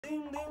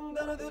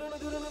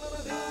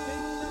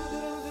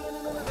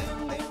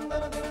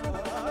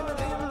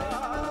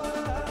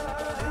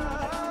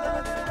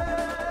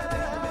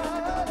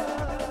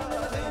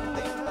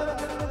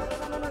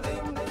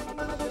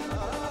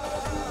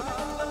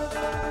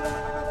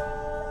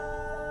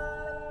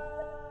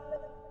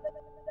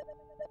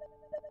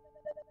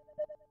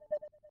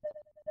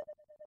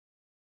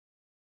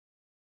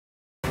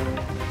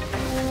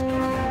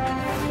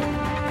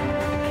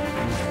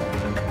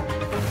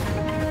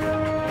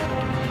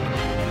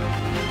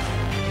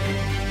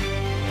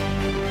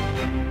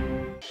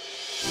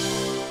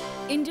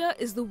India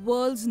is the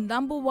world's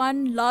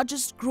 #1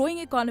 largest growing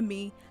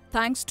economy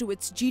thanks to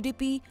its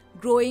GDP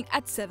growing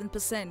at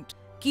 7%.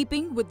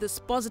 Keeping with this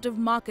positive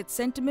market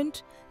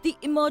sentiment, the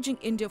Emerging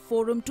India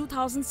Forum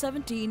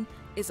 2017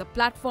 is a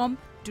platform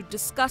to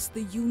discuss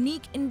the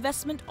unique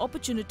investment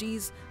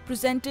opportunities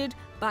presented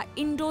by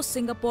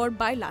Indo-Singapore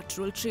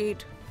bilateral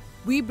trade.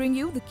 We bring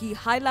you the key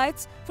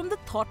highlights from the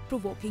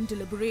thought-provoking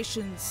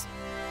deliberations.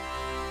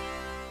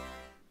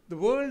 The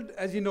world,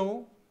 as you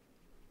know,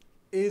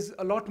 is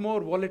a lot more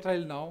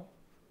volatile now.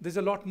 There's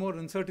a lot more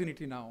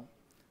uncertainty now.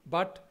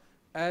 But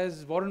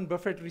as Warren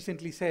Buffett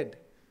recently said,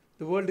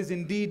 the world is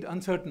indeed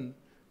uncertain,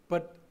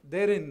 but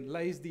therein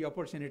lies the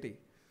opportunity.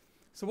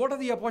 So what are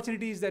the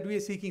opportunities that we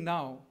are seeking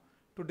now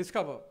to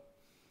discover?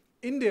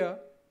 India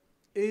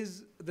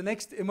is the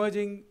next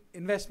emerging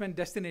investment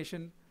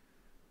destination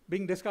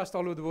being discussed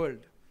all over the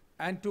world.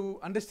 And to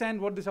understand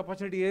what this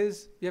opportunity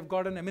is, we have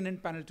got an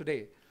eminent panel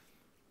today.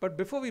 But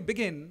before we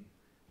begin,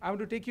 I want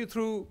to take you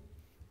through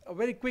a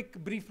very quick,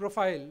 brief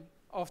profile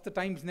of the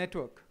Times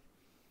Network.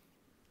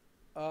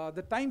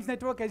 The Times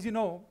Network, as you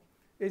know,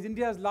 is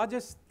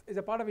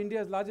a part of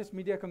India's largest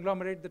media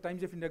conglomerate, the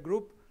Times of India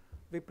Group.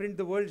 We print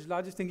the world's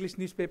largest English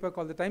newspaper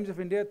called the Times of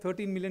India,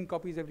 13 million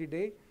copies every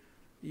day.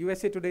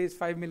 USA Today is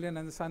 5 million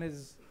and the Sun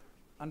is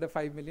under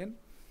 5 million.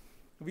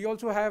 We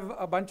also have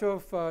a bunch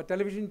of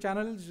television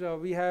channels.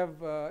 We have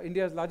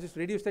India's largest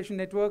radio station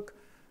network.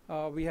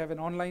 We have an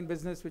online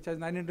business which has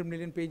 900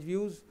 million page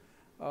views.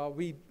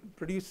 We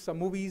produce some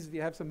movies, we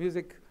have some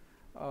music,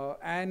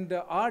 and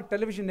our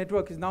television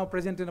network is now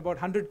present in about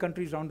 100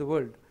 countries around the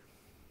world.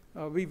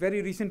 We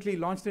very recently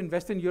launched in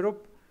Western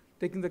Europe,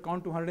 taking the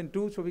count to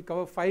 102, so we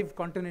cover 5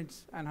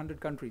 continents and 100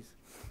 countries.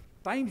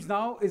 Times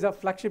Now is our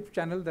flagship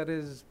channel that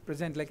is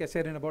present, like I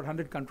said, in about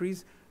 100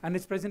 countries, and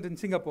it's present in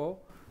Singapore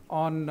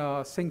on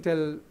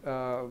Singtel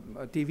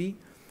TV.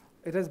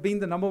 It has been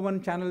the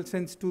 #1 channel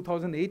since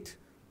 2008.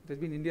 It has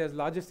been India's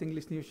largest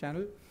English news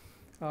channel.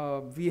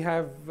 We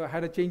have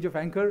had a change of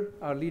anchor.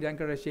 Our lead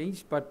anchor has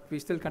changed, but we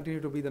still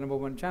continue to be the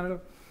 #1 channel.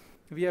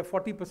 We have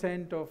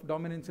 40% of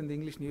dominance in the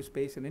English news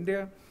space in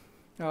India.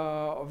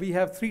 We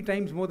have 3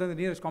 times more than the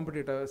nearest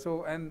competitor.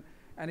 So, and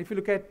if you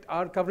look at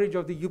our coverage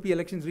of the UP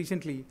elections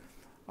recently,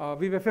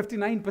 we were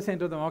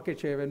 59% of the market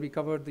share when we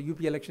covered the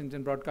UP elections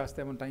and broadcast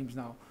them on Times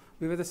Now.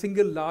 We were the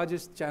single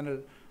largest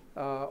channel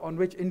on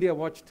which India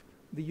watched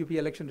the UP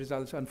election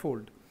results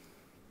unfold.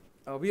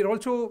 We are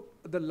also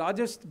the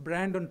largest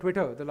brand on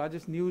Twitter, the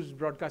largest news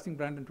broadcasting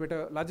brand on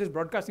Twitter, largest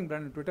broadcasting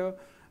brand on Twitter,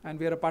 and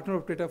we are a partner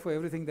of Twitter for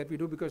everything that we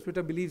do because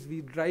Twitter believes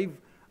we drive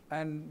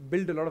and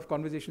build a lot of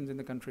conversations in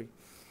the country.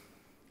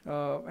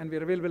 And we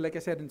are available, like I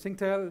said, in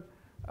Singtel.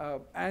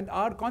 And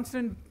our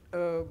constant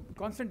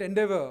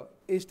endeavor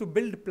is to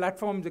build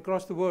platforms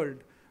across the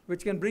world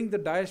which can bring the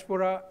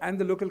diaspora and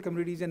the local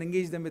communities and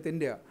engage them with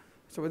India.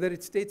 So whether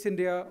it's States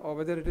India or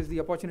whether it is the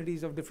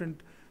opportunities of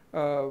different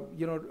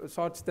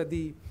sorts that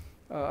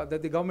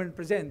the government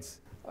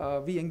presents,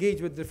 we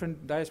engage with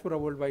different diaspora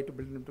worldwide to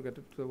build them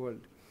together to the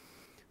world.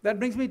 That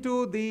brings me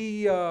to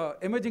the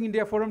Emerging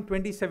India Forum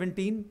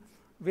 2017.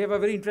 We have a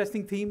very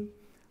interesting theme.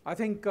 I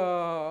think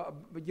a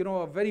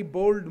very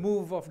bold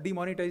move of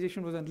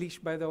demonetization was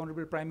unleashed by the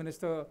Honorable Prime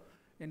Minister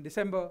in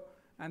December,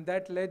 and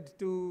that led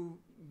to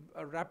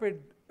a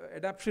rapid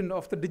adoption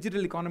of the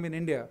digital economy in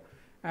India.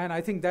 And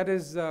I think that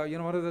is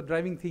one of the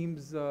driving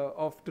themes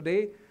of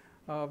today.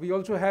 We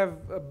also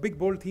have big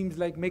bold themes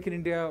like Make in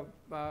India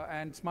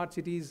and smart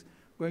cities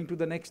going to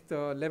the next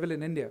level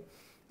in India.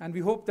 And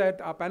we hope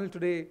that our panel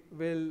today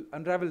will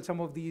unravel some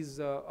of these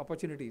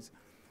opportunities.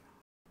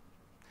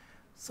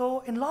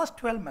 So in last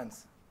 12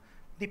 months,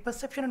 the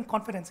perception and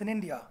confidence in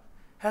India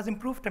has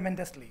improved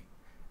tremendously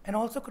and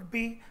also could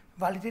be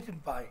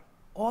validated by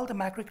all the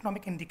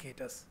macroeconomic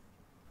indicators.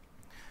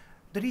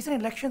 The recent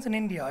elections in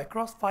India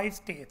across 5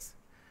 states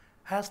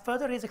has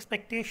further raised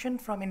expectation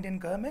from Indian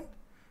government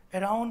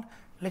around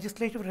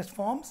legislative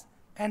reforms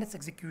and its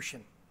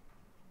execution.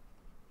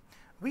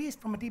 We,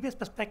 from a DBS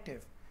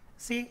perspective,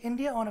 see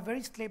India on a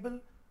very stable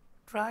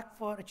track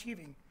for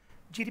achieving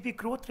GDP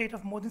growth rate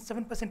of more than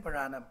 7% per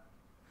annum,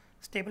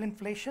 stable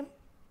inflation,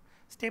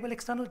 stable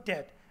external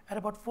debt at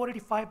about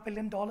 $485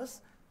 billion.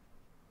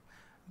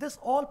 This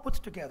all puts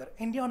together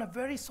India on a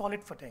very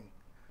solid footing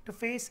to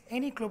face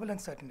any global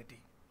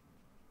uncertainty.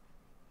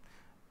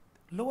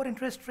 Lower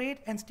interest rate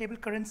and stable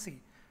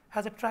currency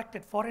has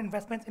attracted foreign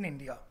investments in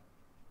India.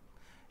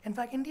 In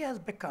fact, India has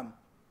become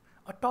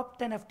a top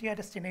 10 FDI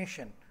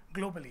destination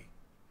globally,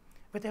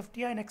 with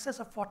FDI in excess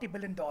of $40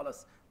 billion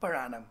per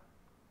annum.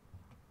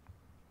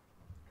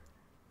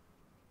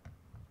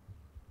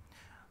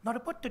 Now, to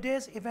put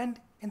today's event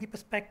in the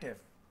perspective,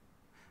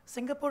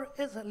 Singapore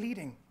is a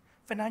leading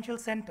financial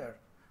center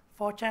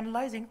for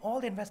channelizing all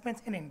the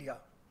investments in India.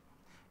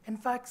 In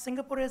fact,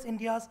 Singapore is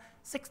India's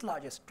 6th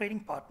largest trading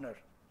partner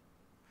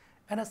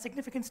and has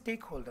significant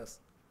stakeholders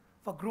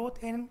for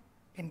growth in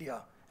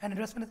India and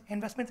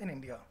investments in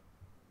India.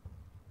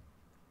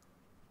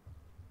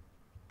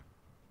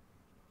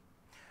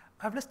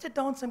 I've listed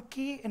down some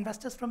key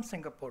investors from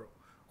Singapore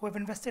who have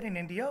invested in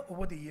India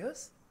over the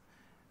years.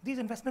 These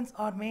investments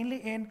are mainly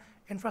in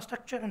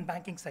infrastructure and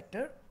banking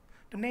sector.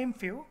 To name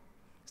few,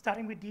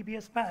 starting with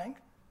DBS Bank,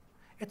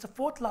 it's the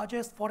 4th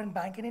largest foreign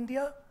bank in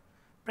India,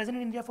 present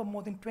in India for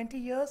more than 20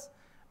 years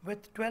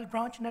with 12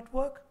 branch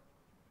network.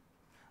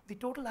 The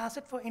total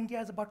asset for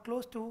India is about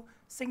close to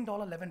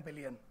 $11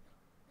 billion.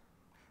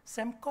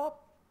 Sembcorp,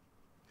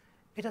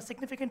 it has a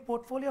significant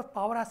portfolio of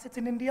power assets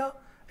in India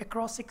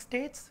across 6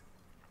 states.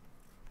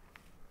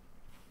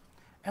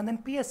 And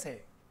then PSA,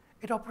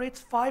 it operates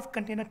 5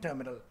 container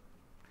terminals.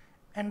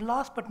 And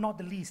last but not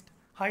the least,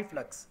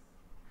 Hyflux.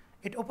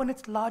 It opened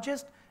its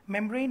largest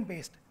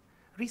membrane-based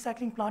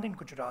recycling plant in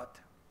Gujarat.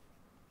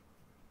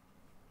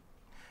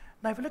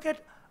 Now, if you look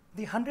at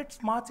the 100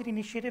 Smart City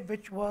initiative,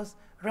 which was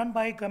run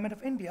by Government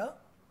of India,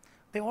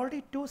 there are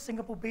already 2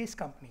 Singapore-based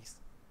companies,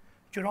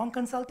 Jurong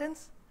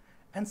Consultants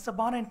and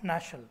Sabana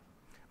International,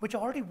 which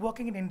are already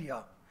working in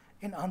India,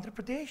 in Andhra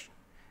Pradesh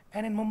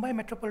and in Mumbai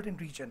metropolitan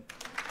region.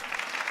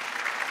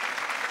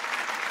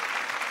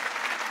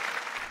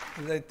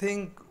 I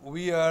think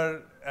we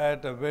are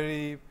at a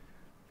very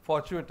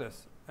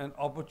fortuitous and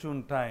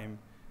opportune time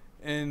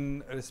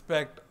in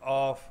respect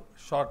of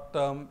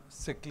short-term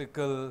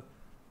cyclical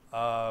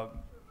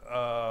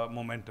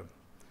momentum.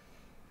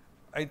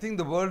 I think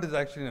the world is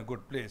actually in a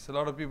good place. A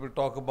lot of people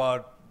talk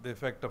about the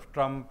effect of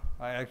Trump.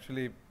 I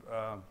actually,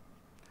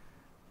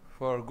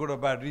 for good or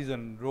bad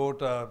reason,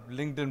 wrote a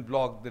LinkedIn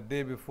blog the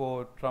day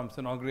before Trump's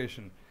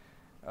inauguration,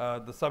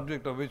 the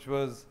subject of which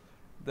was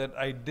that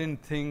I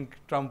didn't think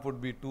Trump would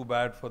be too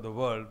bad for the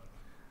world.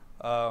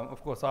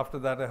 Of course, after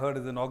that, I heard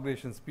his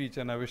inauguration speech,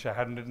 and I wish I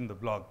hadn't written the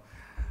blog.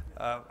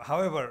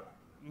 However,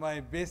 my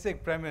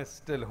basic premise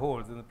still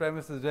holds, and the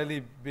premise is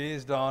really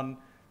based on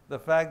the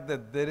fact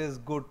that there is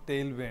good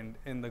tailwind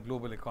in the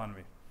global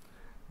economy.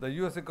 The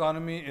US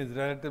economy is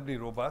relatively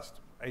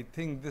robust. I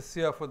think this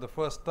year, for the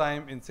first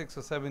time in 6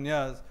 or 7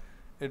 years,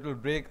 it will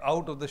break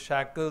out of the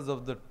shackles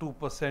of the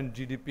 2%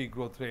 GDP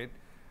growth rate.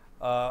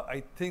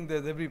 I think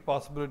there's every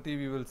possibility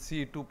we will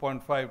see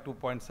 2.5,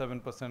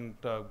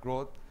 2.7%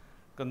 growth.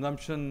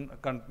 Consumption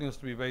continues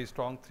to be very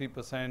strong,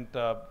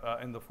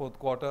 3% in the 4th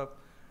quarter.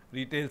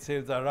 Retail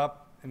sales are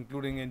up,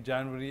 including in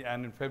January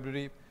and in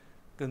February.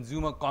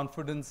 Consumer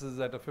confidence is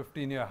at a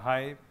 15-year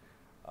high.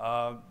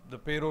 The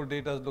payroll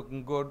data is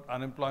looking good.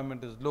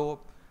 Unemployment is low.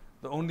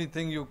 The only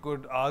thing you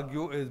could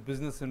argue is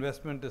business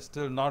investment is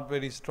still not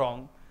very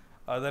strong.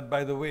 That,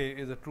 by the way,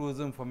 is a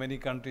truism for many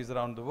countries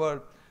around the world.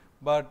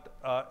 But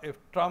if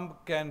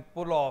Trump can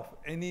pull off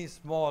any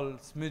small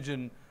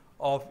smidgen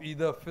of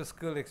either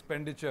fiscal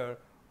expenditure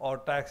or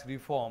tax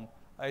reform,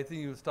 I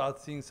think you'll start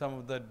seeing some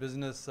of that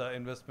business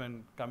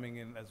investment coming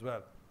in as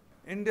well.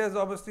 India is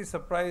obviously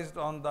surprised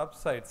on the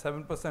upside.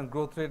 7%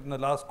 growth rate in the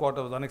last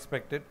quarter was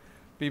unexpected.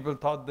 People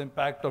thought the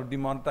impact of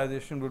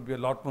demonetization would be a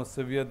lot more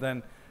severe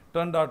than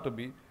turned out to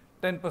be.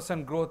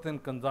 10% growth in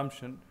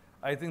consumption.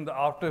 I think the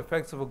after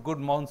effects of a good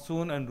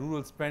monsoon and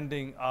rural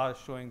spending are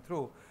showing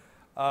through.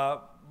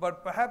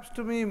 But perhaps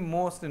to me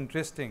most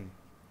interesting,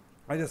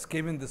 I just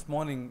came in this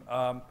morning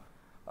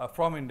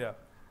from India.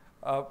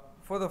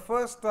 For the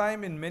first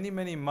time in many,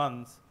 many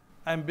months,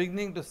 I'm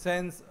beginning to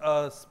sense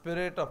a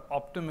spirit of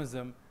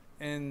optimism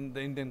in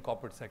the Indian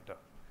corporate sector.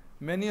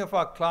 Many of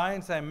our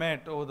clients I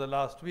met over the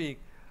last week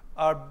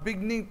are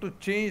beginning to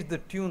change the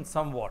tune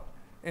somewhat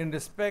in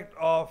respect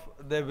of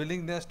their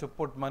willingness to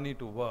put money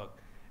to work.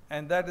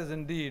 And that is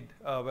indeed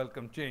a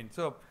welcome change.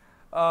 So,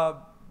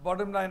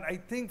 bottom line, I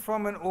think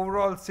from an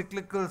overall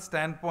cyclical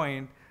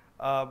standpoint,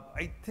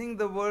 I think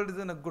the world is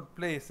in a good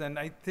place, and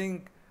I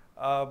think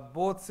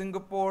both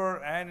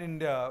Singapore and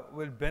India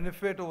will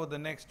benefit over the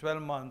next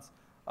 12 months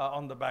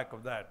on the back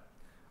of that.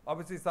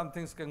 Obviously, some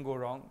things can go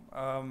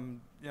wrong.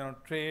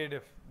 Trade,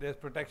 if there's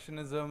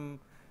protectionism,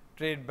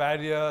 trade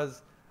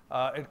barriers,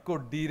 it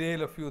could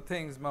derail a few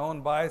things. My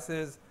own bias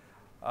is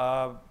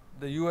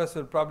the US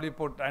will probably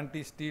put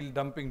anti-steel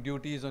dumping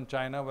duties on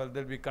China. Well,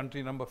 there'll be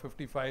country number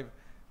 55.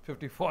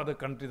 54 other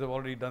countries have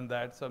already done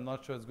that, so I'm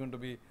not sure it's going to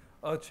be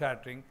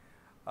earth-shattering.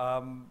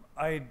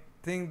 I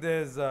think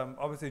there's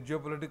obviously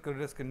geopolitical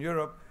risk in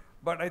Europe,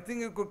 but I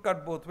think it could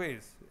cut both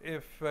ways.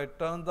 If it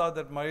turns out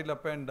that Marine Le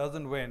Pen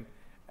doesn't win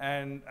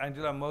and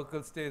Angela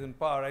Merkel stays in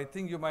power, I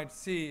think you might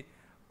see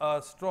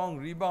a strong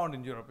rebound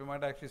in Europe. You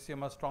might actually see a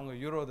much stronger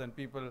euro than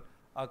people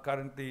are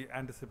currently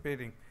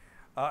anticipating.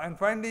 And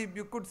finally,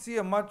 you could see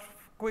a much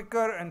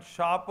quicker and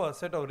sharper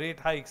set of rate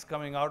hikes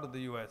coming out of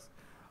the US.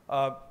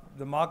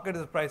 The market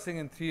is pricing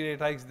in 3 rate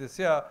hikes this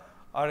year.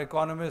 our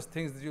economist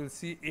thinks that you'll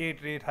see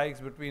 8 rate hikes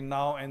between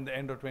now and the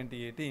end of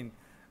 2018,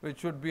 which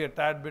should be a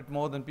tad bit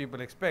more than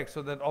people expect.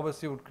 So that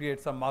obviously would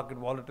create some market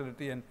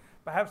volatility and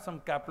perhaps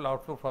some capital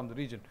outflow from the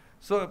region.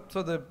 So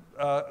the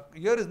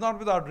year is not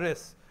without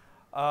risks,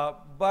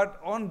 but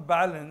on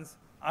balance,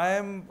 I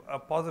am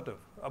positive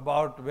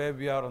about where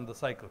we are on the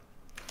cycle.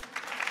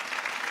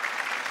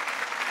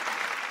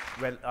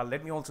 Well,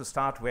 let me also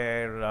start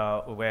where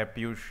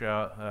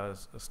Piyush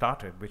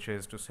started, which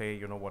is to say,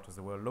 what does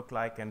the world look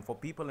like? And for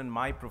people in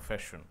my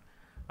profession,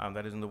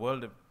 that is in the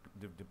world of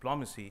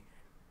diplomacy,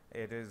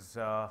 it is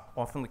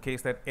often the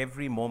case that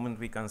every moment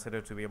we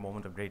consider to be a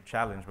moment of great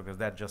challenge because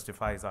that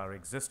justifies our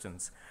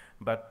existence.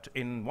 But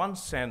in one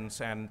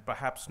sense, and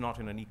perhaps not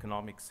in an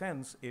economic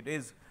sense, it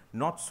is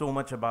not so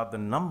much about the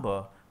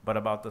number, but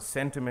about the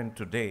sentiment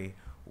today,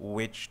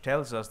 which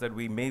tells us that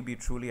we may be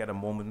truly at a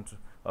moment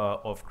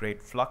of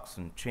great flux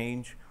and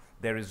change.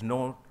 There is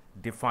no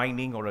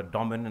defining or a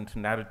dominant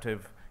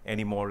narrative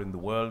anymore in the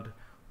world.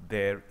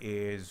 There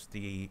is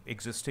the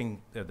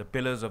existing, the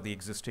pillars of the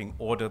existing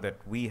order that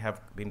we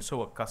have been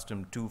so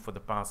accustomed to for the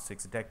past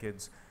 6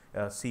 decades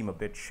seem a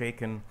bit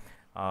shaken.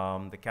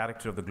 The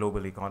character of the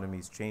global economy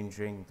is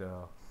changing. The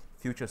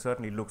future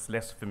certainly looks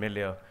less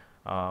familiar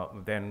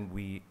than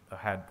we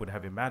would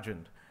have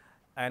imagined.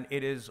 And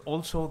it is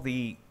also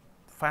the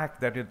fact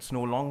that it's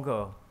no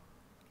longer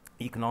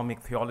economic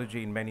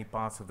theology in many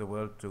parts of the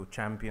world to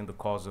champion the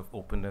cause of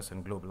openness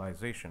and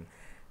globalization.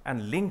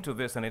 And linked to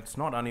this, and it's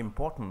not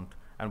unimportant,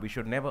 and we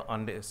should never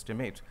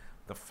underestimate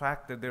the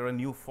fact that there are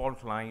new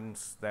fault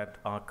lines that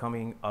are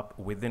coming up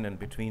within and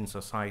between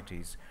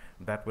societies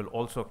that will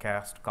also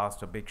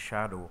cast a big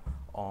shadow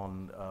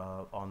on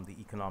the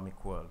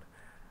economic world.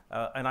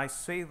 And I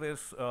say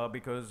this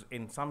because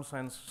in some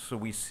sense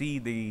we see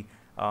the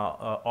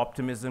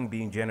optimism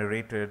being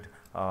generated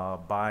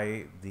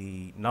by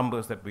the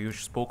numbers that we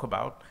spoke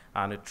about,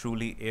 and it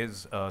truly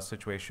is a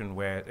situation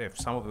where if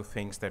some of the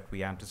things that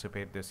we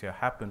anticipate this year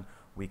happen,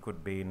 we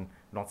could be in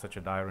not such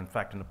a dire, in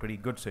fact, in a pretty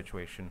good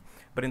situation.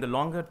 But in the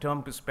longer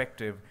term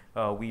perspective,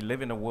 we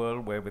live in a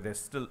world where there's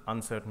still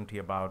uncertainty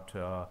about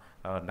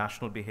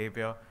national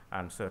behavior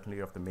and certainly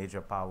of the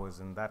major powers,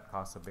 and that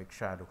casts a big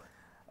shadow.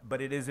 But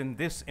it is in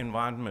this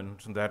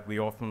environment that we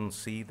often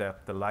see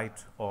that the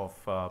light of,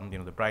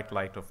 the bright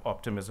light of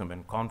optimism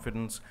and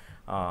confidence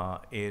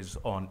is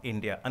on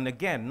India. And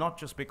again, not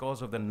just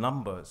because of the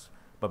numbers,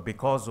 but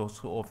because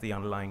also of the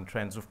underlying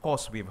trends. Of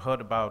course, we've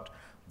heard about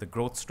the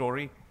growth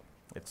story.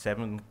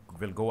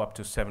 Will go up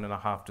to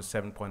 7.5 to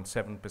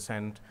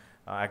 7.7%.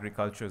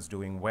 Agriculture is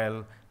doing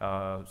well.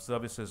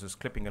 Services is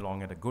clipping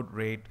along at a good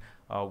rate.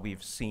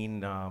 We've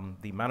seen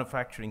the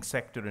manufacturing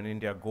sector in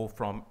India go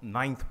from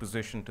 9th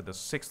position to the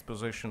 6th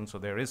position, so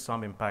there is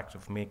some impact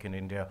of Make in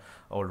India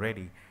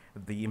already.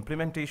 The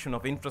implementation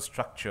of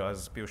infrastructure,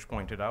 as Piyush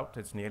pointed out,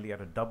 is nearly at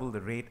a double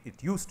the rate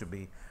it used to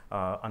be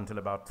until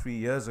about 3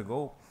 years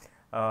ago.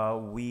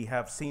 We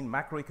have seen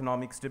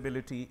macroeconomic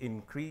stability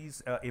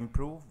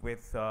improve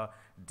with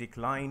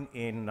decline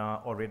in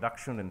or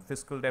reduction in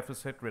fiscal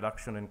deficit,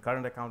 reduction in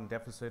current account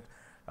deficit,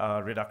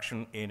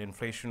 reduction in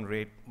inflation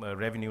rate,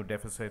 revenue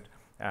deficit,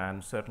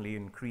 and certainly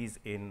increase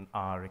in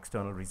our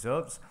external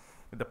reserves.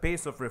 The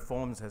pace of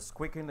reforms has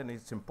quickened, and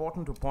it's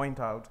important to point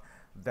out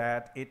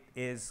that it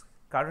is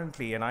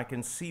currently, and I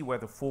can see where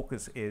the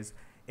focus is,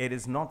 it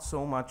is not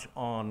so much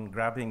on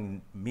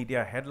grabbing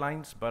media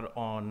headlines, but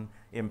on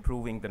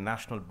improving the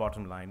national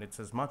bottom line. It's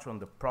as much on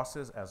the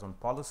process as on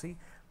policy,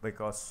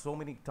 because so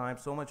many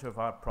times, so much of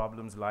our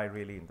problems lie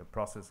really in the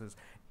processes,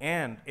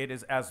 and it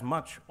is as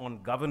much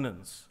on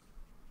governance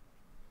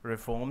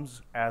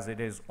reforms as it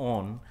is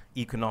on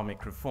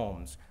economic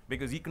reforms,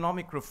 because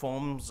economic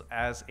reforms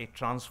as a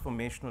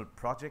transformational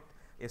project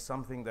is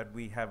something that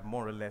we have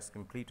more or less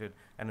completed,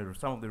 and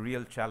some of the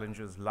real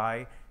challenges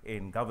lie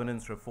in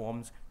governance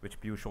reforms, which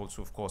Piyush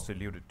also, of course,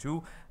 alluded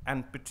to,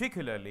 and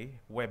particularly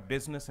where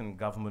business and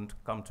government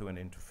come to an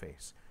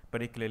interface,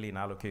 particularly in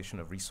allocation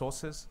of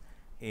resources,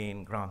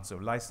 in grants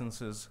of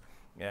licenses,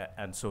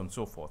 and so on and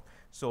so forth.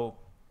 So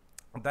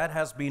that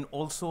has been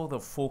also the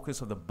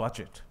focus of the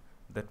budget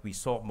that we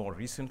saw more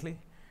recently,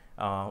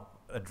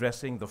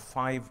 addressing the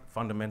 5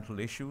 fundamental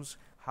issues.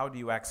 How do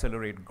you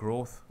accelerate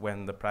growth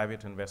when the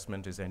private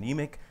investment is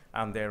anemic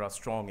and there are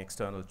strong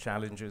external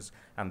challenges?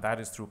 And that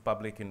is through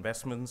public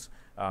investments,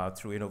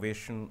 through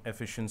innovation,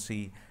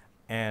 efficiency,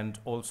 and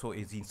also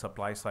easing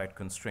supply side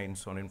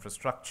constraints on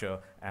infrastructure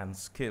and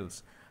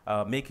skills.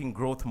 Making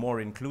growth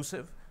more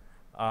inclusive,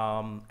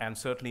 and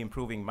certainly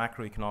improving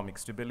macroeconomic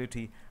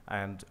stability.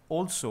 And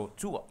also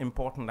 2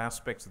 important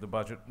aspects of the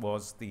budget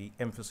was the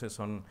emphasis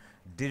on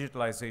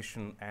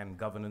digitalization and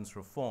governance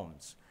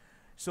reforms.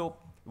 So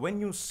when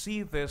you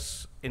see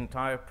this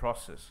entire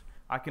process,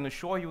 I can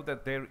assure you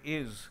that there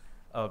is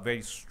a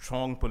very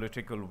strong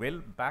political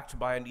will backed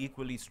by an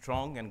equally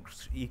strong and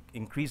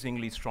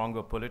increasingly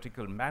stronger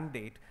political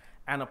mandate,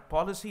 and a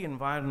policy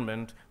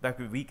environment that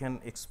we can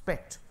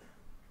expect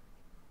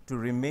to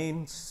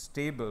remain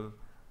stable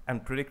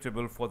and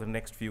predictable for the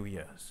next few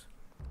years.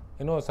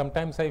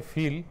 Sometimes I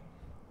feel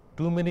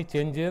too many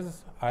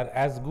changes are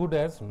as good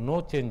as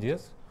no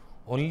changes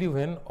only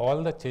when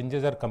all the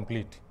changes are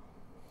complete.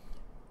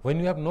 When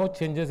you have no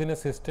changes in a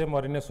system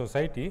or in a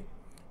society,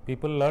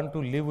 people learn to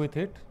live with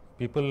it,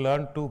 people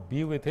learn to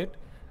be with it,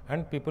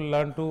 and people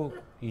learn to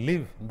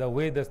live the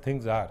way the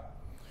things are.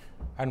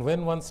 And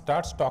when one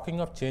starts talking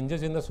of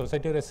changes in the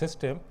society or a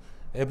system,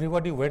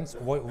 everybody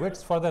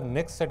waits for the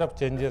next set of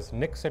changes,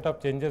 next set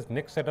of changes,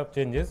 next set of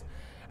changes,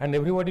 and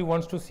everybody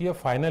wants to see a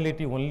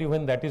finality. Only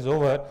when that is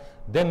over,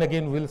 then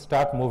again we'll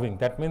start moving.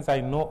 That means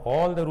I know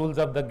all the rules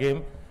of the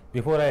game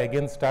before I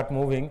again start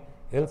moving,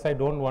 else I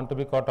don't want to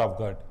be caught off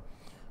guard.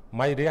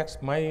 My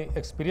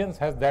experience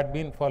has that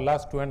been for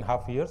last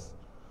 2.5 years.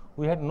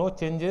 We had no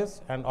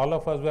changes and all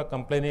of us were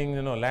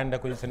complaining, land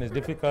acquisition is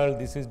difficult,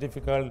 this is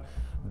difficult,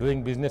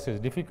 doing business is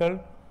difficult,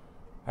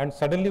 and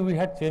suddenly we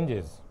had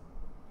changes.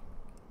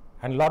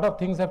 And a lot of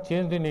things have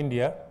changed in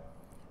India.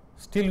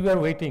 Still we are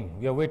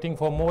waiting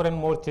for more and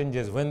more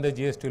changes. When the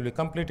GST will be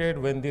completed,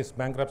 when this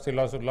bankruptcy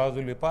laws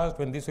will be passed,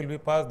 when this will be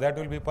passed, that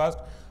will be passed.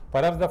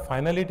 Perhaps the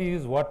finality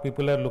is what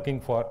people are looking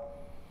for.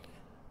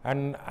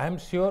 And I am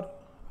sure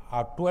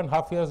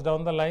 2.5 years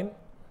down the line,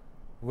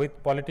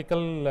 with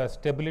political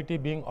stability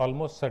being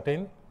almost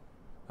certain,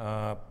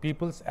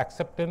 people's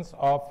acceptance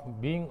of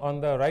being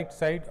on the right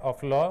side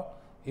of law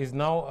is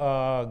now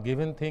a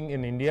given thing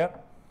in India.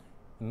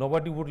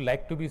 Nobody would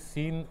like to be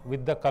seen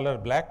with the color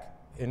black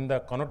in the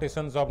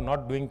connotations of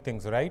not doing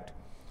things right.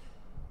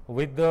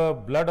 With the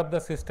blood of the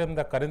system,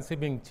 the currency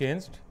being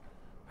changed,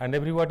 and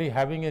everybody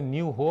having a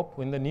new hope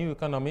in the new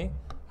economy,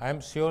 I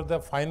am sure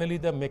that finally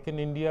the Make in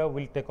India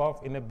will take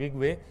off in a big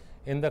way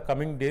in the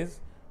coming days,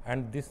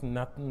 and this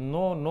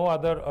no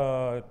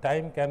other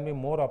time can be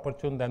more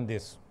opportune than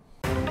this.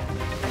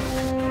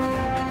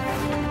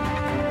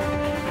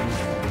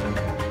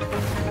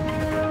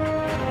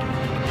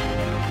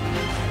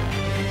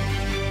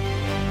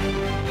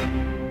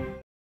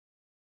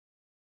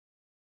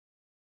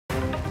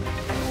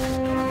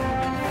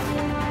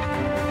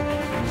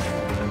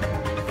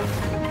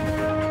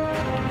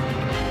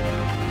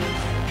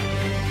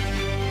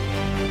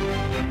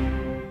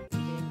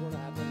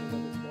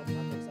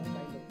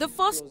 The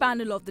first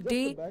panel of the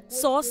day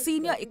saw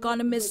senior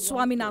economist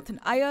Swaminathan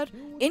Iyer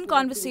in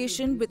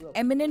conversation with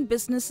eminent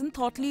business and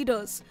thought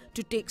leaders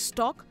to take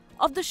stock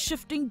of the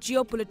shifting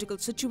geopolitical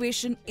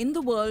situation in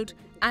the world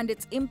and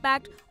its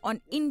impact on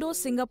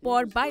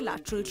Indo-Singapore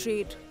bilateral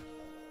trade.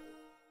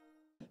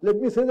 Let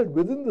me say that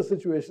within the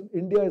situation,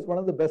 India is one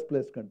of the best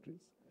placed countries.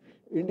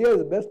 India is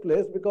the best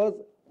placed because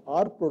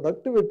our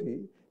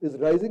productivity is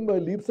rising by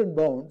leaps and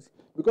bounds,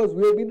 because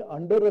we have been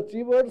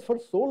underachievers for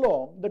so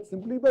long that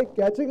simply by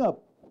catching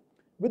up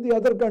with the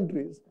other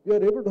countries, we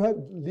are able to have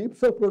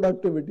leaps of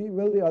productivity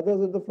while the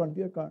others at the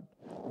frontier can't.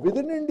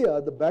 Within India,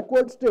 the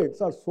backward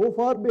states are so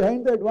far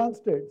behind the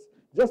advanced states.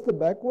 Just the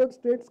backward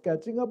states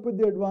catching up with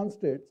the advanced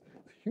states,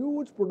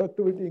 huge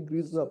productivity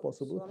increases are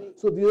possible. Swami,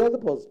 so these are the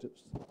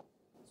positives.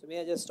 So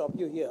may I just stop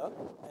you here,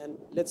 and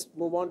let's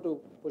move on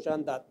to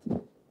Pushan Dutt.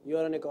 You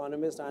are an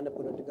economist and a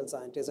political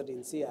scientist at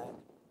INSEAD.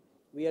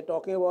 We are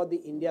talking about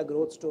the India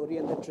growth story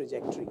and the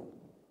trajectory.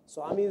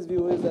 Swami's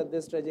view is that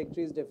this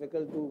trajectory is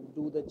difficult to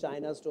do the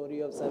China story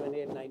of 7,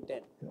 8, 9,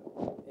 10.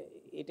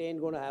 It ain't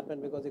going to happen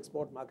because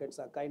export markets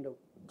are kind of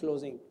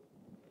closing.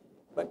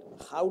 But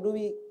how do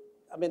we,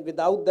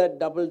 without that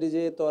double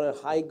digit or a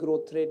high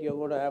growth rate, you're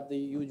going to have the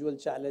usual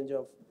challenge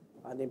of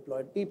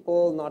unemployed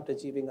people, not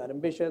achieving our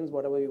ambitions,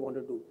 whatever we want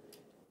to do.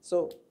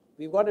 So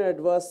we've got an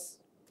adverse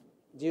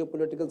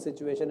geopolitical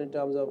situation in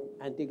terms of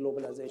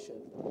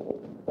anti-globalization.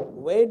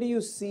 Where do you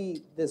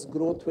see this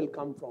growth will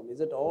come from?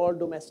 Is it all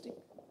domestic?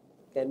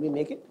 Can we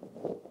make it?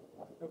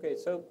 Okay,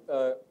 so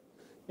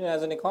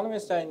as an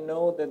economist, I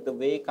know that the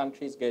way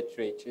countries get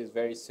rich is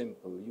very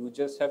simple. You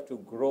just have to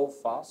grow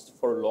fast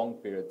for long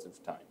periods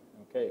of time,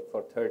 okay,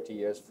 for 30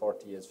 years,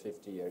 40 years,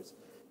 50 years.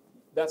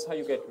 That's how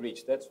you get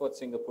rich. That's what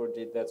Singapore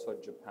did. That's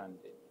what Japan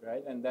did,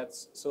 right? And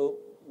that's, so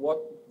what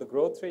the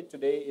growth rate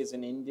today is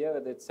in India,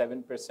 whether it's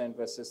 7%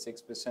 versus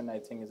 6%, I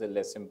think is a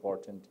less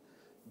important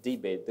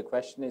debate. The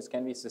question is,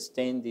 can we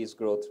sustain these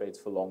growth rates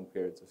for long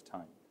periods of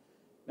time?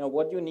 Now,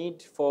 what you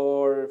need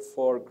for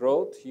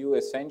growth, you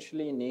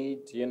essentially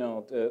need,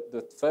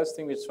 the first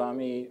thing which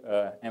Swami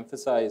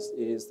emphasized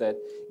is that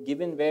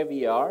given where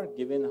we are,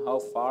 given how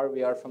far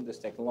we are from this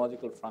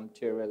technological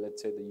frontier where,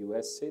 let's say, the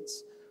US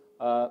sits,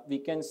 we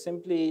can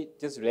simply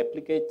just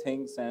replicate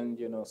things and,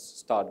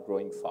 start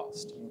growing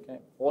fast, okay?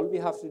 All we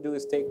have to do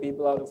is take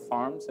people out of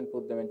farms and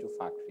put them into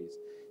factories.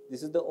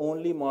 This is the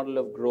only model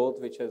of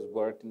growth which has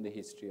worked in the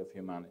history of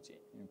humanity,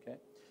 okay?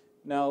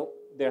 Now,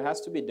 there has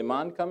to be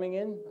demand coming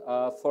in.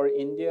 For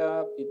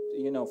India,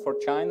 for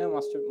China,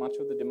 much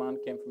of the demand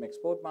came from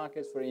export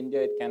markets. For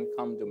India, it can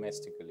come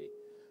domestically.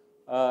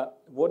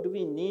 What do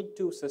we need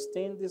to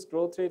sustain this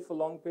growth rate for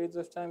long periods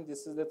of time?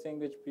 This is the thing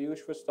which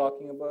Piyush was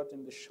talking about.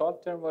 In the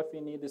short term, what we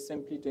need is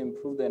simply to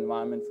improve the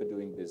environment for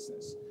doing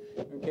business.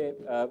 Okay,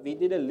 we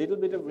did a little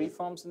bit of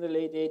reforms in the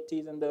late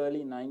 80s and the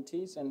early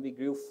 90s, and we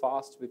grew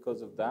fast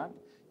because of that.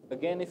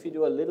 Again, if we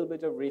do a little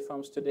bit of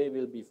reforms today,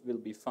 we'll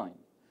be fine.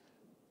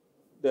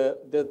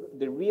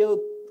 the real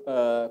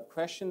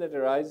question that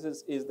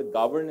arises is the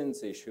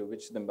governance issue,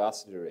 which the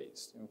ambassador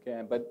raised.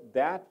 Okay, but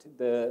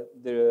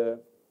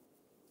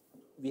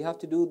we have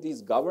to do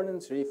these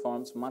governance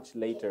reforms much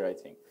later, I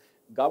think.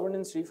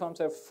 Governance reforms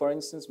are, for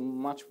instance,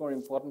 much more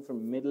important for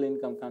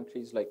middle-income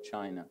countries like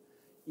China.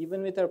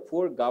 Even with our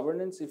poor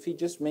governance, if we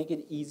just make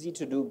it easy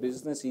to do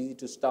business, easy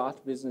to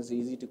start business,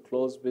 easy to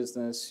close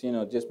business, you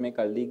know, just make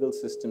our legal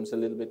systems a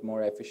little bit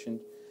more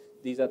efficient,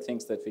 these are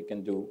things that we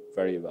can do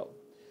very well.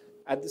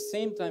 At the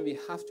same time, we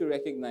have to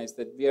recognize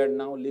that we are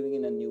now living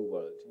in a new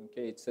world.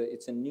 Okay,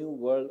 it's a new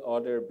world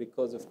order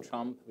because of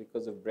Trump,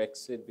 because of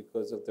Brexit,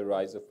 because of the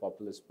rise of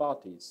populist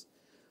parties.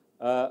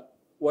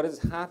 What has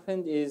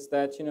happened is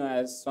that, you know,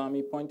 as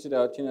Swami pointed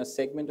out, you know, a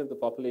segment of the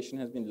population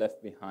has been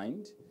left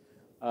behind,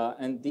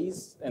 and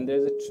there's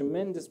a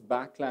tremendous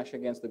backlash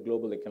against the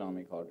global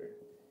economic order.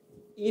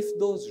 If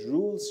those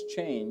rules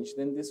change,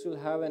 then this will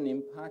have an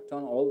impact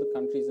on all the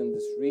countries in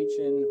this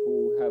region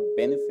who have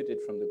benefited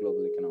from the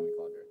global economic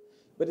order.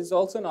 But it's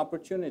also an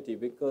opportunity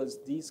because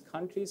these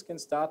countries can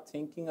start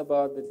thinking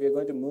about that we're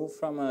going to move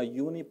from a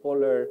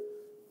unipolar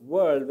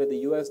world where the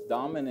US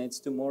dominates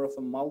to more of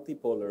a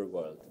multipolar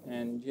world.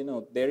 And, you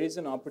know, there is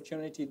an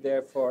opportunity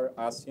there for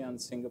ASEAN,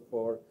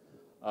 Singapore,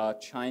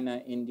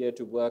 China, India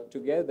to work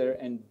together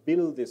and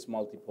build this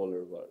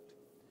multipolar world.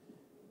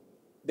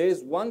 There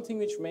is one thing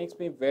which makes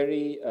me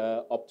very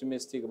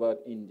optimistic about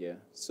India.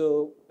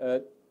 So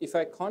if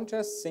I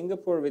contrast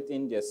Singapore with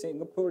India,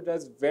 Singapore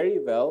does very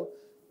well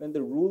when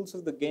the rules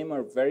of the game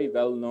are very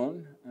well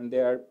known and they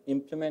are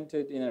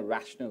implemented in a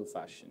rational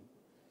fashion.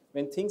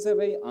 When things are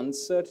very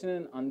uncertain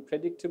and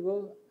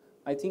unpredictable,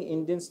 I think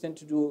Indians tend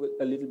to do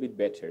a little bit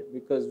better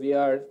because we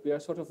are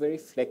sort of very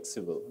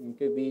flexible.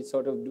 Okay? We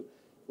sort of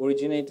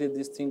originated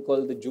this thing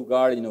called the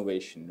Jugaad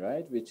innovation,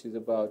 right? Which is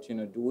about, you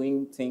know,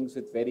 doing things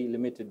with very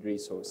limited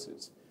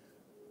resources.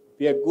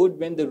 We are good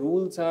when the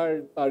rules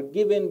are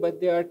given, but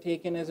they are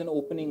taken as an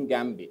opening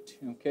gambit.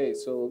 Okay,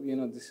 so, you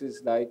know, this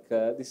is like,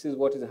 this is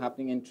what is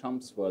happening in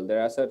Trump's world.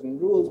 There are certain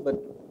rules,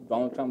 but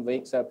Donald Trump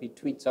wakes up, he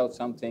tweets out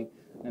something,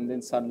 and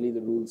then suddenly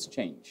the rules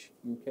change.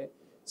 Okay,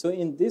 so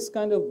in this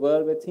kind of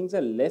world where things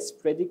are less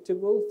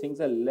predictable,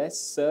 things are less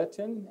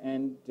certain,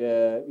 and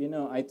you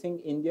know, I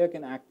think India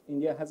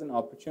has an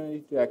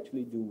opportunity to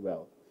actually do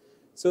well.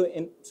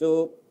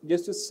 So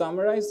just to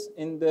summarize,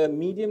 in the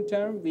medium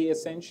term, we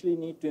essentially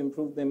need to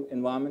improve the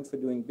environment for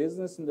doing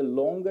business. In the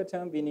longer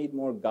term, we need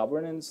more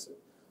governance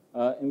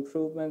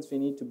improvements. We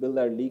need to build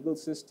our legal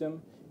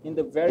system. In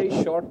the very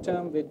short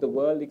term, with the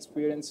world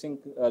experiencing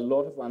a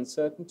lot of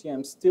uncertainty,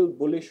 I'm still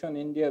bullish on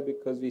India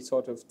because we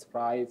sort of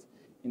thrive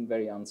in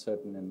very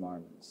uncertain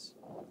environments.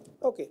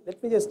 Okay,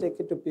 let me just take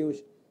it to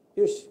Piyush.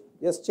 Piyush,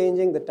 just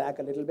changing the tack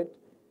a little bit.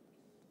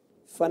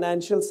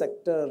 Financial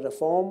sector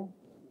reform,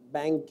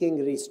 banking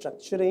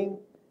restructuring,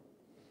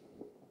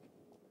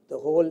 the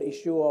whole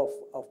issue of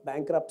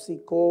bankruptcy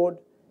code,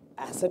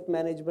 asset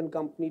management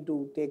company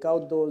to take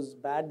out those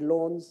bad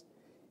loans.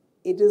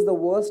 It is the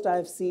worst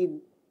I've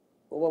seen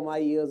over my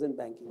years in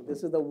banking.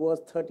 This is the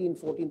worst,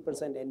 13-14%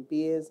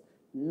 NPAs,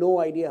 no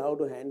idea how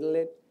to handle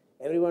it.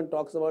 Everyone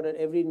talks about it.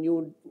 Every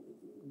new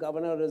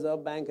governor of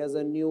Reserve Bank has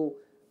a new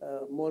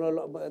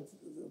monologue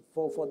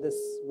for this,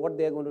 what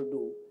they're going to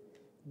do.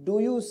 Do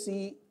you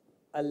see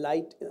a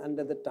light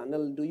under the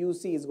tunnel? Do you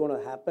see it's going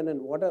to happen,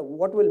 and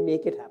what will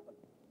make it happen?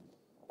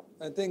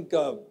 I think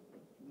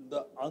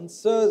the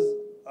answers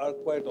are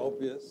quite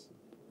obvious.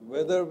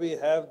 Whether we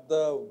have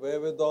the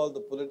wherewithal,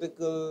 the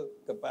political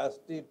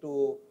capacity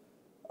to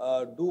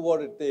do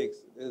what it takes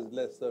is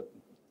less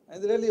certain.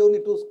 And there are really only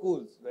two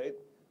schools, right?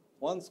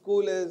 One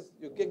school is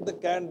you kick the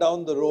can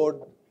down the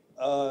road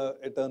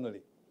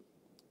eternally.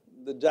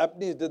 The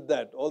Japanese did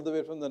that all the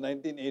way from the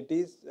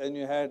 1980s, and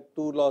you had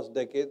 2 lost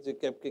decades. You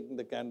kept kicking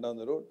the can down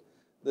the road.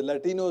 The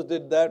Latinos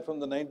did that from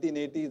the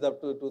 1980s up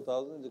to the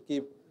 2000s. You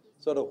keep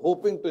sort of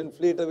hoping to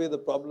inflate away the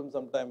problem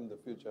sometime in the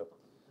future.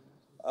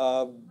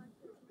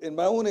 In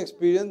my own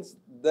experience,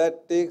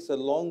 that takes a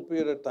long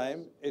period of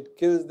time. It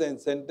kills the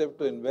incentive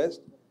to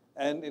invest,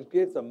 and it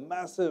creates a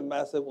massive,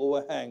 massive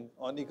overhang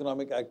on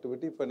economic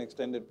activity for an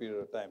extended period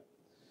of time.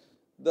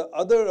 The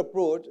other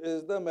approach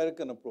is the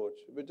American approach,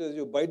 which is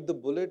you bite the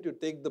bullet, you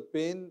take the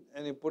pain,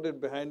 and you put it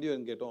behind you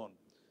and get on.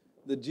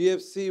 The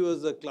GFC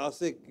was a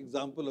classic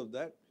example of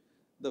that.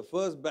 The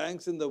first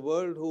banks in the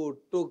world who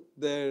took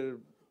their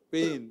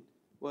pain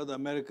were the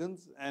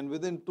Americans, and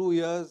within 2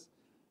 years,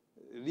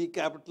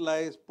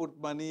 recapitalized, put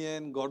money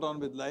in, got on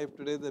with life.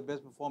 Today, they're the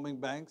best performing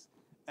banks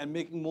and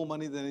making more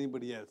money than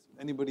anybody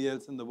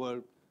else in the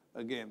world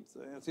again. So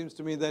it seems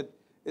to me that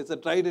it's a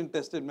tried and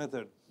tested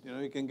method. You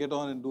know, you can get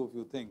on and do a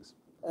few things.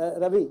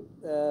 Ravi,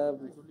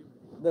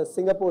 the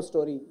Singapore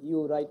story,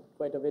 you write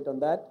quite a bit on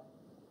that.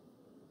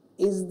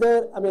 Is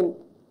there, I mean,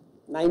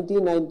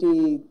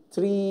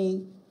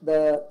 1993,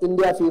 the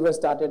India fever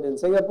started in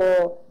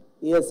Singapore.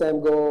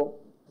 ESM Go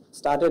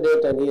started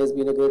it, and he has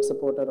been a great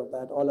supporter of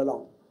that all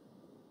along.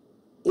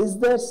 Is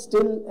there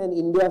still an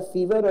India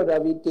fever, or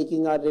are we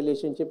taking our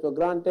relationship for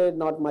granted?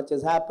 Not much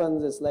has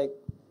happened. It's like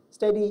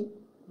steady,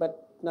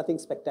 but nothing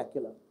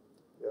spectacular.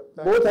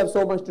 Yeah, Both have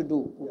so much to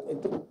do,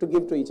 to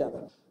give to each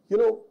other. You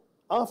know,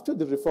 after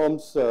the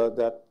reforms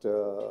that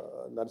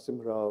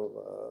Narasimha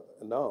Rao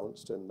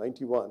announced in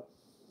 '91,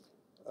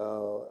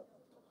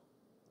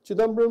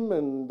 Chidambaram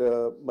and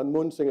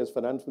Manmohan Singh as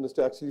finance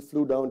minister actually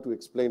flew down to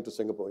explain to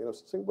Singapore. You know,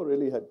 Singapore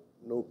really had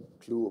no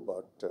clue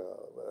about,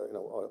 you know,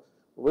 or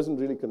wasn't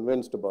really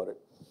convinced about it.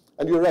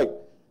 And you're right,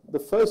 the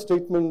first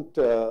statement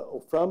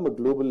from a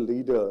global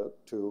leader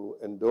to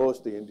endorse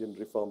the Indian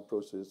reform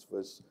process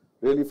was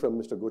really from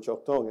Mr. Goh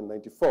Chok Tong in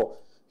 '94.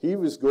 He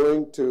was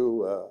going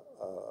to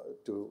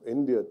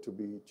India to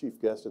be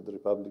chief guest at the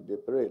Republic Day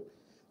Parade.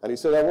 And he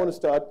said, I want to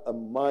start a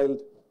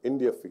mild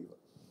India fever.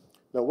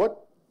 Now,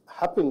 what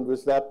happened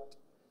was that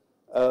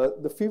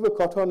the fever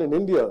caught on in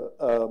India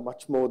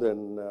much more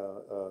than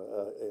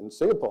in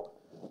Singapore.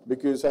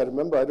 Because I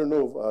remember, I don't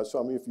know,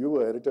 Swami, if you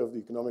were editor of the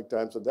Economic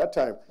Times at that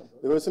time,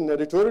 there was an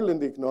editorial in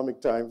the Economic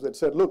Times that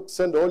said, look,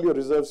 send all your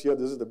reserves here,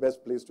 this is the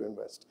best place to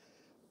invest.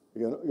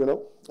 You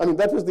know, I mean,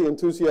 that was the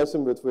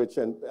enthusiasm with which,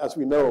 and as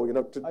we know, you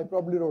know. I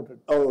probably wrote it.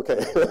 Oh,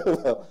 okay.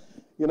 Well,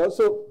 you know,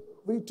 so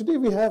today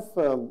we have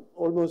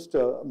almost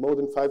more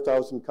than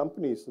 5,000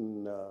 companies,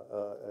 in,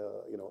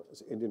 you know,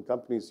 Indian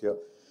companies here.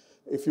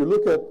 If you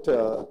look at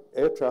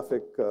air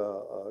traffic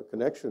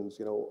connections,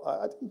 you know,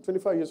 I think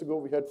 25 years ago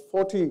we had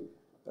 40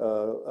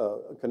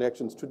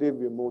 connections. Today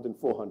we have more than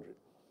 400.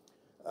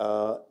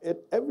 At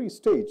every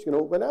stage, you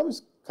know, when I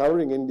was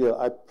covering India,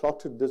 I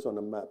plotted this on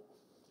a map.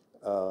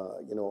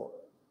 You know,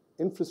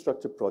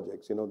 infrastructure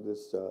projects, you know,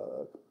 this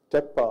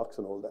tech parks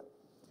and all that.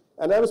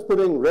 And I was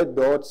putting red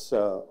dots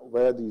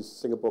where these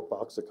Singapore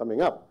parks are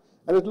coming up.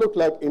 And it looked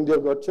like India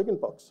got chicken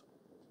pox.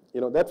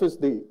 You know, that was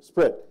the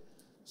spread.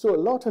 So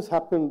a lot has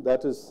happened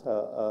that is,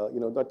 you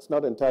know, that's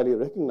not entirely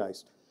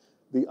recognized.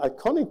 The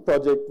iconic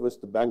project was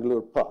the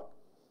Bangalore Park.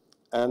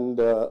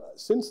 And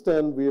since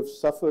then, we have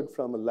suffered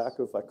from a lack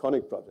of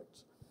iconic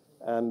projects.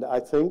 And I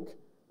think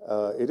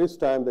it is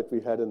time that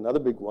we had another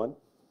big one.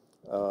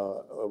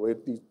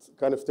 With these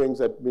kind of things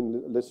that have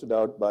been listed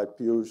out by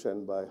Piyush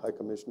and by High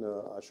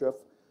Commissioner Ashraf.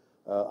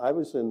 I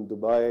was in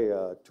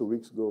Dubai 2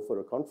 weeks ago for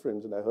a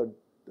conference, and I heard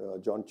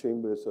John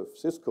Chambers of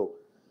Cisco.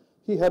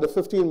 He had a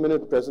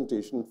 15-minute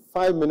presentation.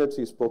 5 minutes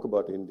he spoke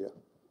about India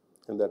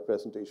in that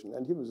presentation,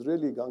 and he was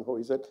really gung-ho.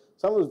 He said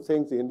some of the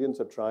things the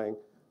Indians are trying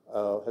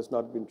has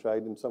not been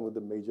tried in some of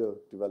the major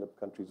developed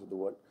countries of the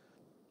world.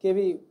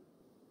 KV,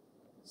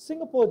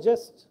 Singapore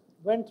just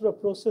went through a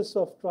process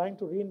of trying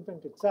to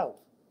reinvent itself.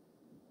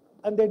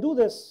 And they do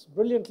this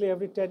brilliantly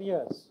every 10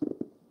 years.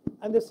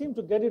 And they seem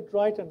to get it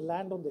right and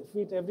land on their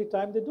feet every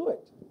time they do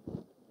it.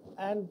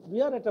 And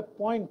we are at a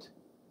point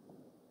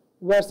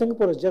where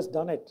Singapore has just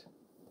done it.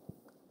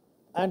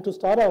 And to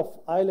start off,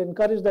 I'll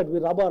encourage that we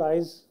rub our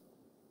eyes,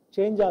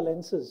 change our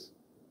lenses,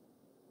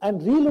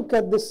 and relook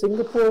at this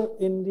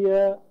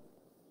Singapore-India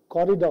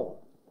corridor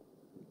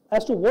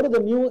as to what are the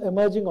new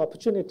emerging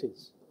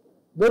opportunities.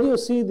 Where do you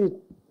see the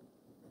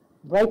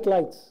bright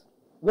lights?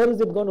 Where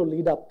is it going to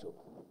lead up to?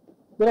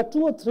 There are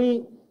 2 or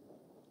 3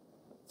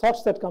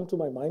 thoughts that come to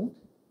my mind.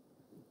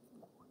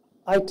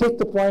 I take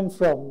the point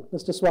from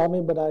Mr.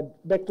 Swami, but I'd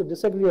beg to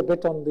disagree a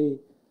bit on the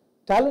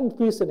talent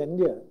piece in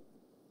India.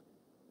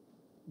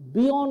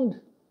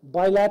 Beyond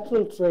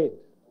bilateral trade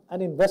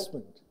and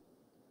investment,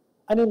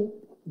 and in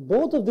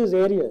both of these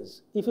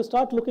areas, if you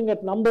start looking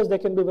at numbers, they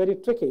can be very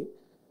tricky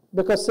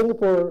because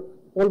Singapore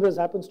always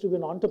happens to be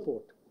an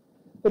entreport.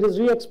 It is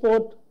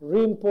re-export,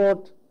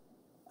 re-import,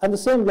 and the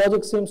same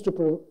logic seems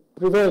to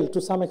prevail to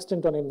some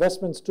extent on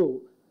investments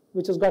too,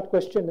 which has got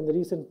questioned in the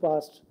recent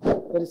past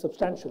very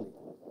substantially.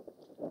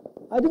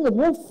 I think the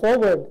move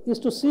forward is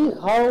to see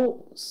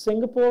how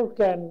Singapore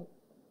can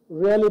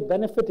really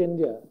benefit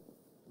India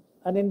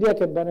and India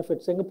can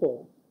benefit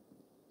Singapore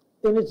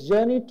in its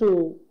journey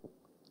to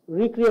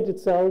recreate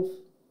itself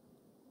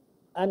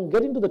and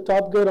get into the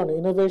top gear on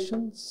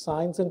innovation,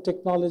 science and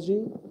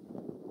technology,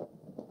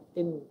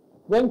 in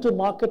going to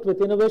market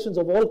with innovations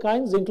of all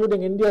kinds,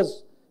 including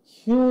India's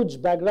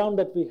huge background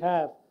that we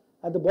have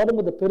at the bottom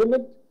of the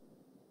pyramid,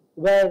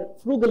 where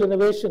frugal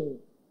innovation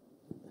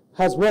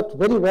has worked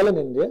very well in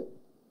India.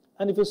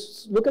 And if you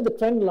look at the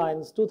trend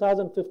lines,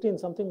 2015,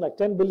 something like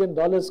 $10 billion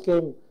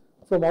came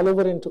from all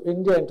over into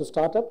India into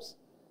startups.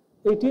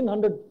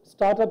 1,800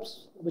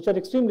 startups, which are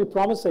extremely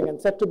promising and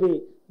set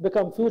to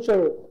become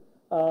future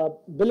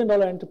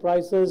billion-dollar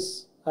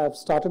enterprises, have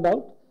started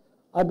out.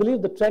 I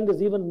believe the trend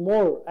is even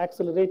more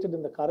accelerated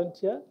in the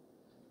current year.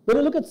 When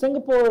you look at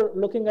Singapore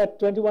looking at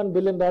 $21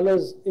 billion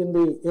in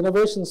the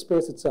innovation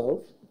space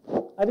itself,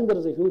 I think there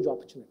is a huge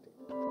opportunity.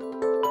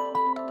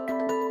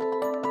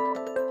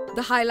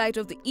 The highlight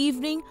of the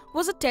evening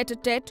was a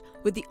tete-a-tete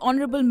with the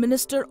Honourable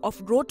Minister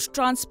of Road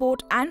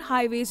Transport and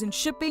Highways and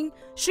Shipping,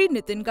 Shri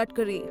Nitin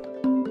Gadkari.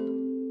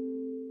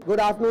 Good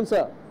afternoon,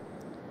 sir.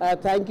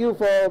 Thank you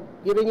for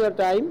giving your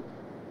time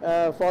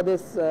for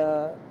this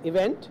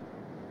event.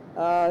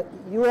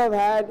 You have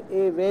had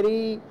a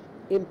very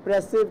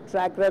impressive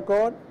track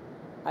record.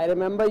 I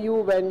remember you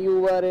when you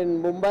were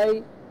in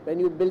Mumbai, when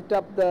you built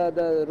up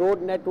the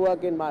road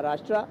network in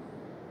Maharashtra.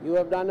 You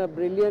have done a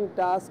brilliant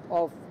task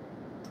of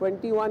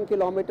 21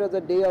 kilometers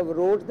a day of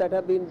roads that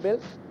have been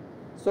built.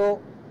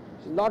 So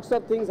lots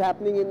of things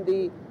happening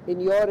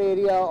in your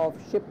area of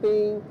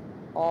shipping,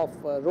 of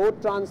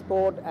road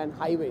transport and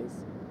highways.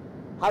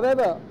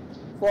 However,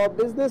 for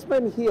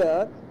businessmen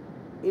here,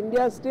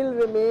 India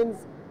still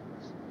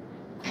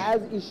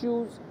has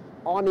issues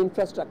on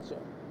infrastructure.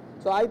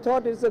 So I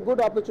thought it's a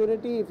good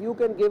opportunity if you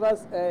can give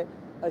us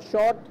a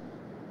short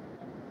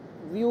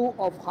view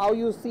of how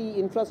you see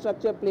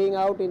infrastructure playing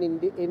out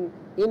in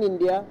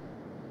India.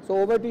 So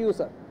over to you,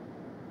 sir.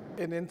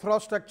 In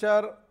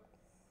infrastructure,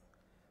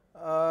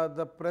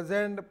 the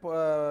present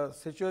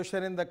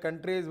situation in the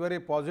country is very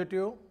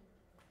positive,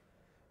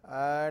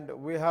 and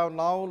we have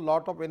now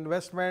lot of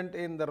investment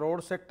in the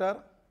road sector.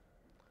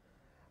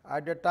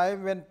 At the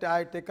time when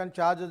I taken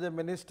charge as a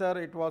minister,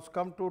 it was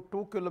come to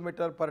 2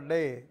 kilometers per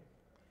day,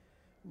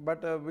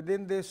 but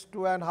within this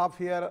 2.5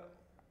 years,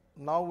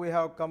 now we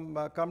have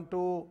come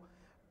to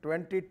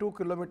 22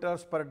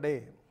 kilometers per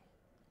day.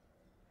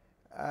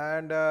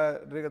 And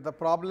the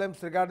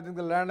problems regarding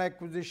the land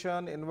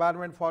acquisition,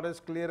 environment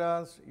forest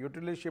clearance,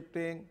 utility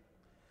shifting,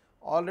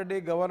 already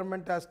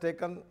government has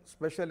taken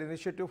special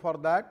initiative for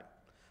that,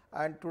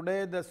 and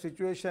today the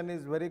situation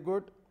is very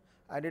good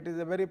and it is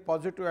a very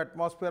positive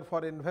atmosphere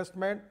for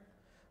investment.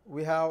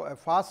 We have a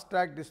fast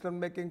track decision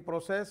making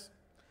process,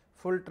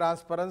 full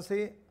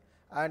transparency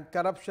and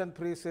corruption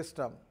free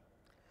system,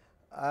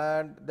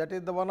 and that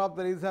is the one of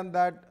the reason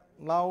that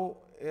now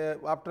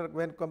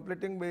when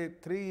completing with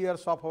 3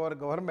 years of our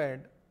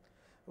government,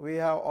 we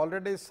have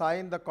already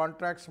signed the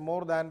contracts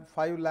more than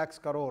 5 lakhs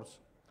crores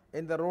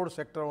in the road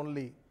sector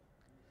only.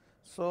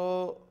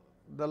 So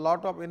the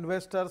lot of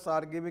investors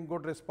are giving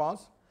good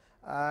response,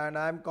 and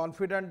I am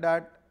confident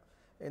that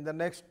in the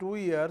next 2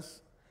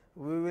 years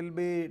we will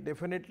be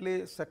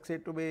definitely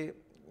succeed to be,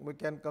 we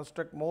can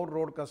construct more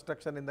road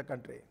construction in the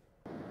country.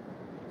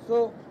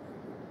 So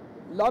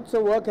lots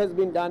of work has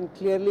been done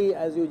clearly,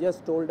 as you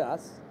just told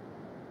us.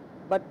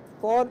 But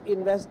for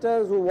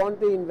investors who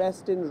want to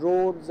invest in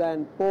roads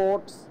and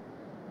ports,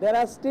 there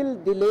are still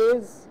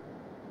delays,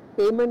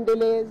 payment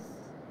delays,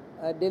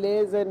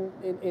 delays in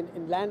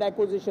land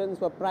acquisitions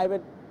for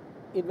private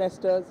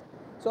investors.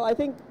 So I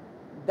think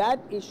that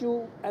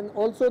issue, and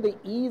also the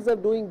ease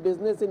of doing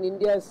business in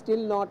India is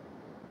still not,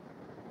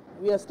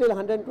 we are still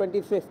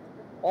 125th.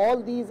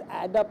 All these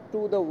add up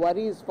to the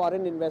worries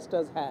foreign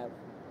investors have.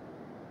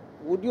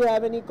 Would you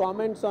have any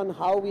comments on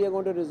how we are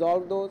going to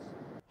resolve those?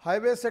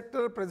 Highway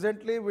sector,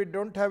 presently we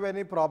don't have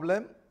any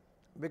problem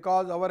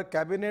because our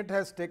cabinet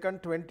has taken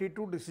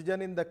 22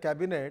 decisions in the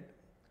cabinet,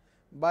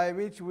 by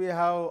which we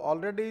have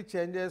already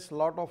changes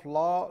lot of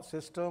law,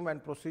 system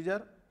and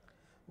procedure.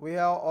 We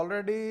have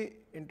already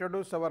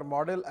introduced our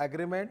model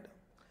agreement,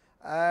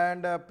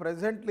 and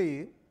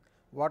presently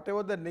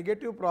whatever the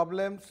negative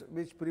problems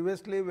which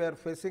previously were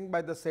facing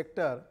by the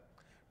sector,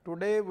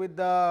 today with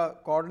the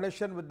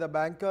coordination with the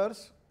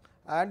bankers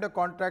and the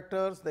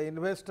contractors, the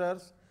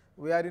investors,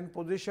 we are in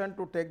position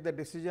to take the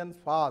decisions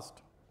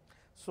fast.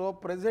 So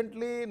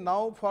presently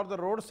now for the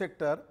road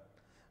sector,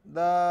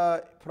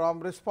 the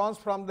response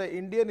from the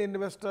Indian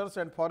investors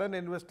and foreign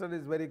investors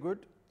is very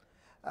good,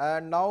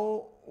 and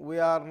now we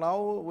have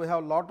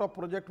lot of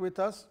project with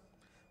us.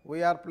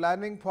 We are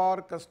planning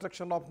for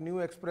construction of new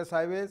express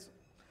highways,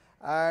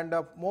 and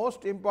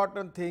most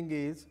important thing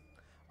is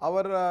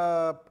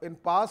our in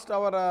past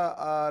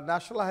our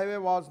national highway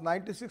was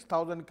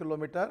 96,000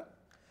 kilometer,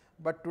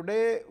 but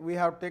today we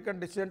have taken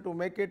decision to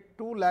make it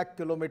 2 lakh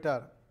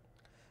kilometer.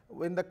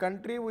 In the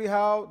country we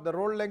have the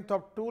road length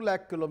of 2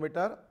 lakh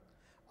kilometer,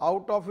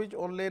 out of which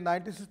only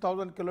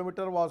 96,000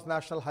 kilometer was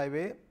national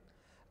highway,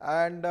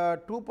 and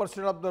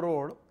 2% of the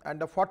road and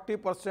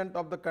 40%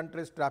 of the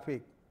country's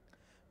traffic.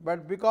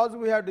 But because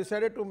we have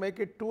decided to make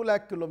it 2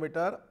 lakh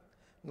kilometer,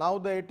 now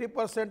the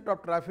 80%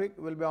 of traffic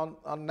will be on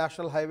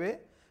national highway,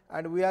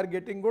 and we are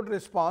getting good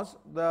response.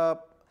 The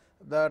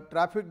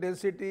traffic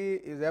density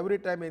is every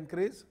time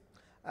increase,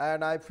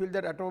 and I feel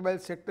that automobile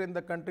sector in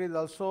the country is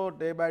also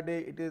day by day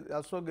it is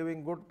also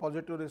giving good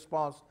positive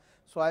response.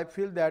 So I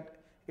feel that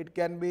it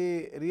can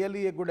be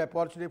really a good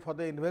opportunity for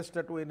the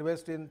investor to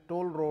invest in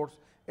toll roads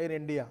in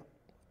India.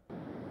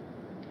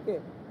 Okay,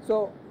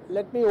 so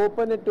let me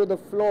open it to the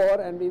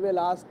floor and we will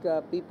ask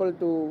people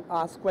to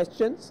ask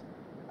questions.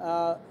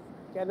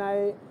 Can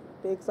I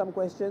take some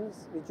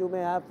questions which you may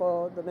have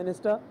for the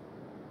minister?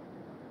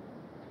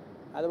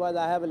 Otherwise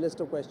I have a list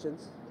of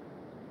questions.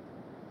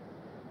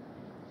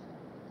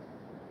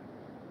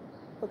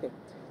 Okay,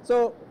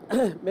 so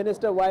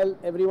Minister, while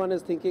everyone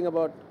is thinking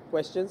about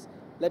questions,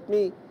 let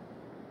me,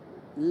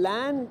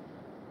 land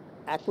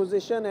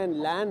acquisition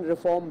and land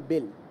reform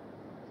bill,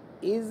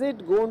 is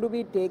it going to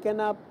be taken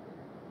up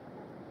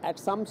at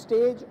some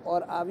stage,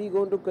 or are we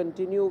going to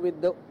continue with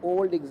the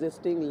old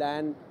existing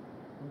land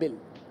bill?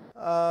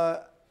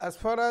 As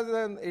far as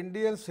an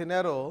Indian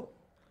scenario,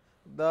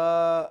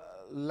 the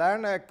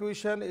land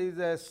acquisition is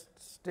a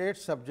state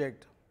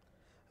subject.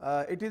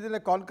 It is in a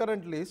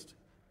concurrent list,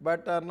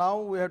 but now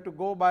we have to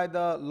go by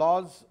the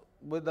laws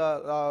with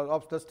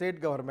of the state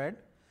government,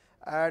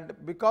 And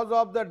because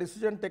of the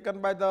decision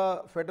taken by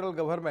the federal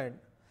government,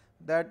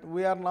 that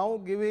we are now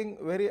giving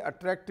very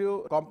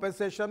attractive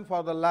compensation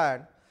for the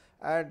land,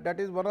 and that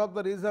is one of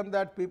the reasons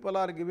that people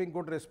are giving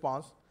good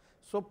response.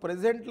 So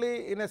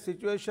presently in a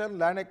situation,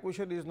 land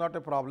acquisition is not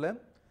a problem.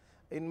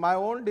 In my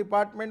own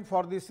department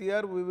for this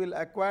year, we will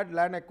acquire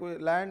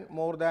land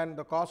more than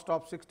the cost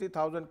of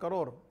 60,000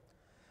 crore,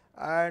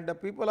 and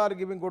people are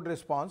giving good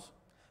response.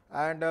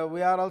 And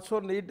we are also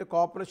need the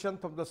cooperation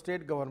from the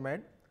state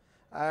government,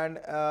 and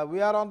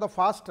we are on the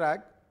fast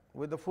track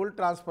with the full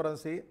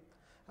transparency,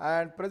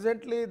 and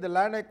presently the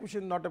land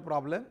acquisition is not a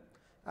problem.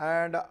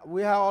 And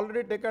we have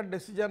already taken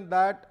decision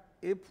that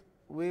if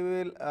we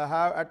will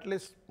have at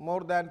least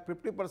more than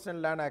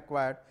 50% land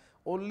acquired,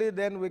 only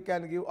then we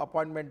can give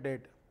appointment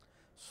date.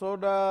 So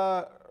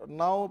the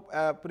now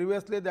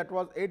previously that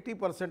was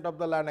 80% of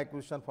the land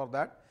acquisition for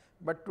that,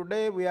 but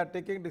today we are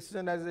taking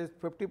decision as is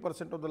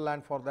 50% of the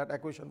land for that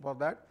acquisition for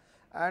that,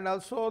 and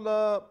also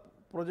the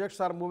projects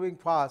are moving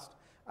fast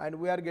and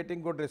we are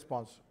getting good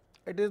response.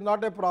 It is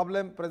not a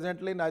problem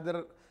presently,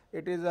 neither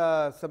it is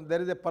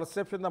there is a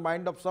perception in the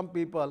mind of some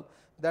people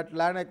that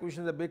land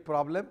acquisition is a big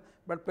problem,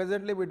 but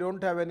presently we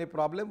don't have any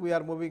problem, we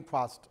are moving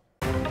fast.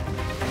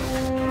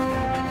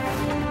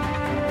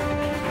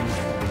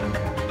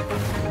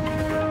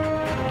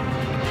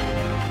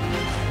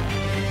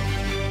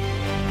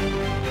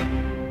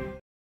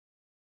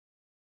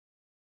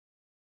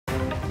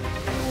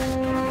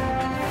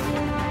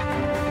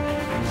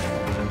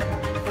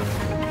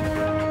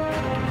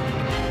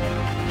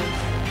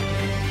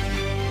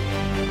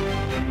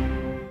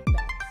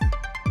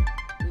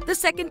 The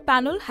second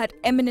panel had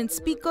eminent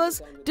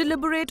speakers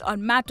deliberate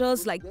on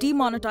matters like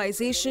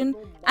demonetization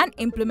and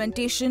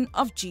implementation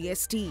of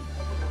GST.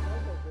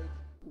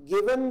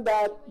 Given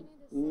that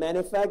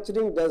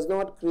manufacturing does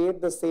not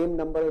create the same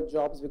number of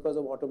jobs because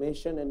of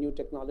automation and new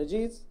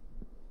technologies,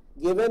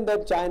 given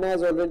that China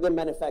is already the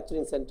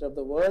manufacturing center of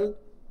the world,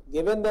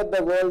 given that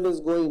the world is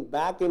going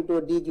back into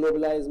a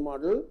deglobalized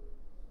model,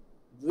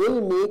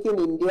 will Make in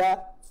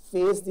India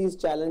face these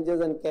challenges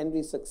and can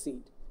we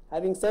succeed?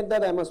 Having said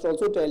that, I must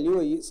also tell you,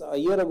 a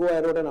year ago I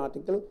wrote an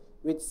article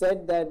which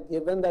said that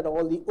given that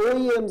all the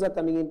OEMs are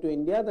coming into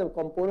India, the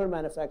component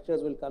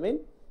manufacturers will come in,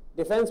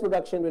 defense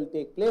production will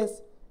take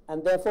place,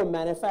 and therefore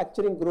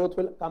manufacturing growth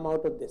will come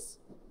out of this.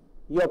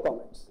 Your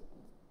comments.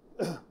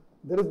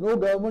 There is no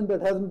government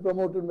that hasn't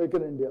promoted Make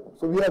in India.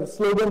 So we have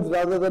slogans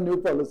rather than new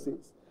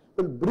policies.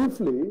 But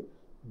briefly,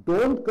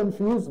 don't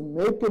confuse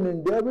Make in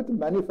India with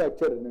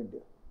manufacture in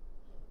India.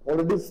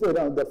 Already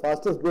the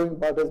fastest growing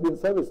part has been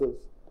services.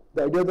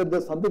 The idea that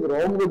there's something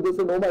wrong with this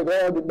and oh my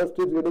God,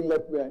 industry is getting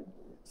left behind.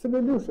 It's an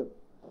illusion.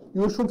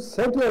 You should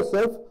set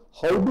yourself,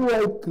 how do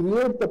I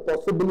create the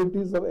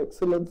possibilities of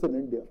excellence in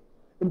India?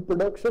 In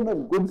production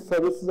of goods,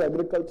 services,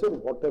 agriculture,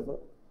 whatever.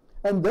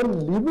 And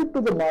then leave it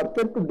to the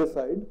market to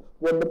decide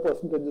when the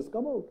percentages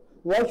come out.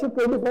 Why should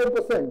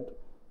 25%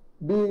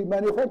 be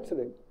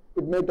manufacturing?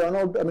 It may turn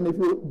out, I mean, if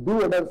you do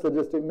what I'm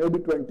suggesting, maybe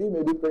 20,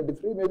 maybe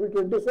 23, maybe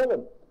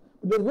 27.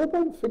 But there's no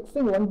point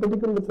fixing one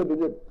particular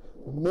digit.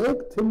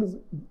 Make things,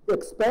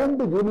 expand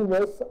the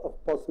universe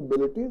of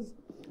possibilities,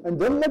 and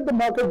then let the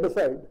market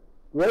decide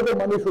where the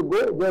money should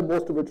go, where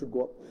most of it should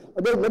go.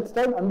 Again, let's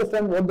try and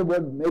understand what the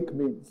word make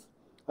means.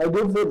 I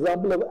gave the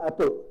example of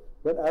Apple.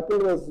 When Apple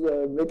was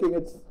making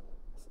its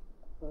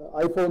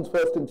iPhones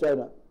first in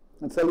China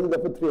and selling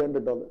them for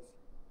 $300.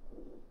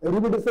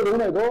 Everybody said, oh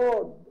my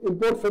God,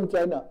 import from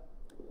China.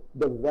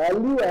 The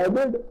value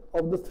added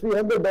of the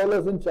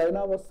 $300 in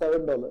China was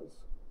 $7.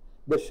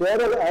 The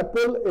share of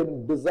Apple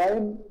in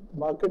design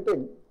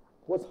marketing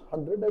was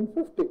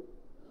 150.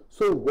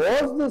 So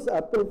was this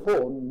Apple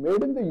phone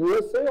made in the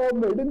USA or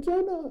made in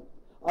China?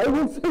 I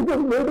would say it was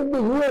made in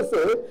the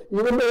USA,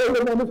 even though all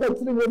the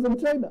manufacturing was in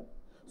China.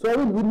 So I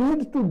mean, we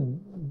need to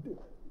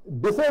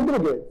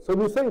disaggregate. So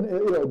we say,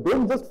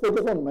 don't just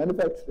focus on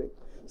manufacturing.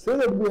 Say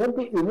that we have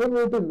to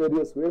innovate in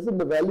various ways, and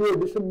the value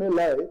addition may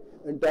lie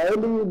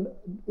entirely in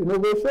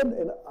innovation,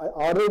 in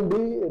R&D,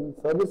 in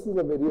services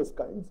of various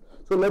kinds.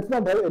 So let's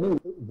not have any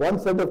one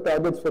set of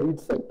targets for each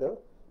sector.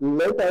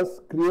 Let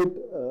us create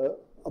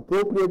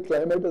appropriate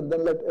climate and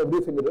then let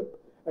everything rip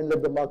and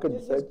let the market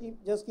decide.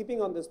 Just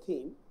keeping on this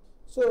theme.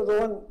 So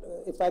Rohan,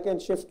 if I can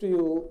shift to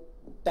you,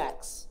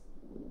 tax.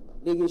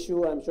 Big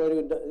issue, I'm sure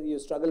you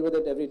struggle with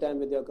it every time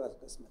with your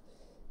customer.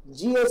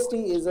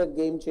 GST is a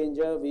game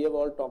changer, we have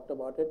all talked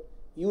about it.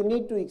 You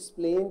need to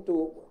explain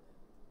to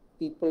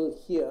people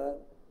here,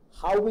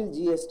 how will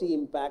GST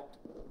impact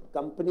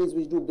companies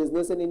which do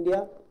business in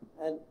India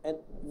and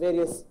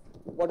various,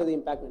 what are the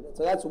impact?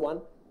 So that's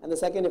one. And the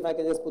second, if I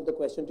can just put the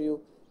question to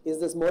you, is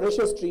this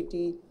Mauritius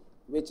Treaty,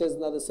 which is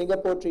now the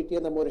Singapore Treaty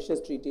and the Mauritius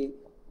Treaty,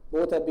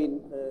 both have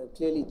been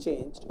clearly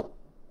changed.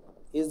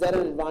 Is there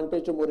an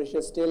advantage to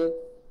Mauritius still?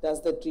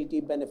 Does the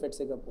treaty benefit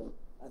Singapore?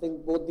 I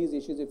think both these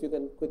issues, if you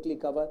can quickly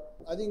cover.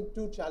 I think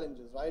two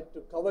challenges, right? To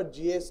cover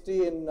GST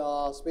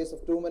in space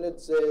of 2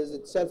 minutes is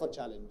itself a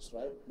challenge,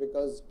 right?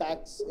 Because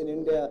tax in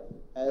India,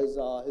 as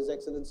His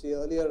Excellency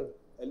earlier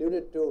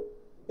alluded to,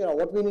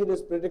 what we need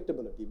is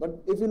predictability.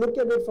 But if you look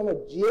at it from a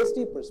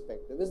GST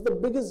perspective, it's the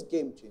biggest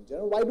game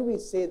changer. Why do we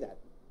say that?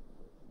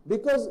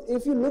 Because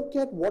if you look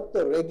at what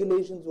the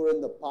regulations were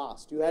in the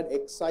past, you had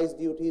excise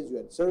duties, you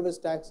had service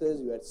taxes,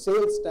 you had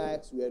sales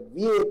tax, you had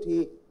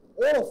VAT,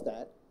 all of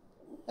that.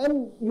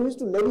 And you used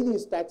to levy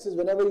these taxes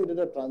whenever you did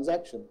a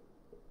transaction.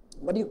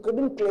 But you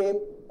couldn't claim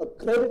a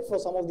credit for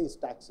some of these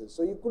taxes.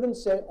 So you couldn't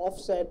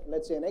offset,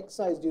 let's say, an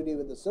excise duty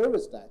with a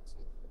service tax,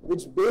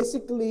 which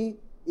basically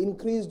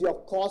increased your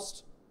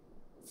cost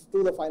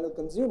to the final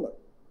consumer.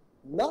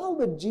 Now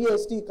with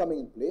GST coming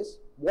in place,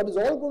 what is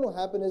all going to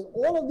happen is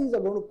all of these are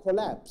going to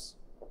collapse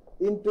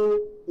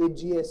into a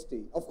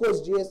GST. Of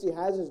course, GST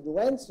has its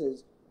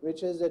nuances,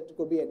 which is that it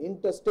could be an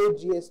interstate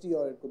GST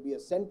or it could be a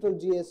central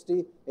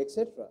GST,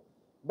 etc.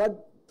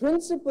 But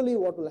principally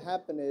what will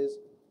happen is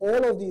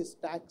all of these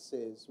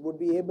taxes would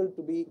be able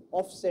to be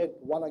offset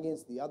one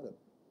against the other,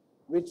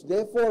 which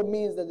therefore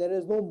means that there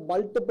is no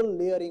multiple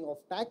layering of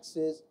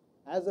taxes,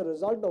 as a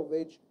result of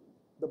which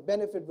the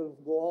benefit will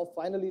go off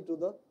finally to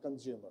the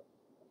consumer.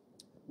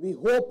 We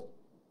hope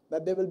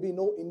that there will be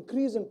no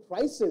increase in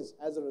prices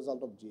as a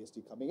result of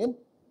GST coming in,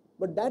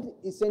 but that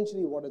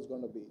essentially what it's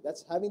going to be.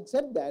 Having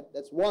said that,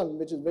 that's one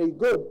which is very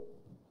good.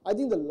 I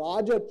think the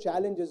larger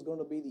challenge is going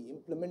to be the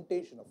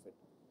implementation of it,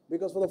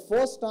 because for the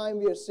first time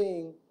we are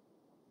seeing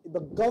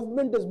the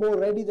government is more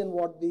ready than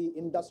what the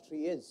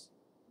industry is.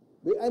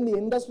 And the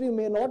industry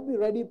may not be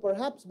ready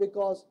perhaps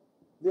because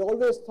they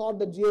always thought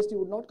that GST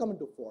would not come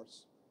into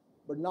force.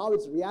 But now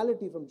it's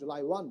reality from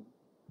July 1.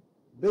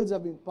 Bills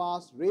have been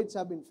passed, rates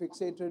have been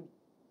fixated.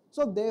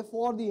 So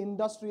therefore the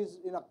industry is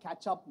in a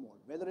catch-up mode,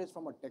 whether it's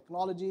from a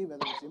technology,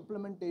 whether it's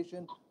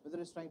implementation,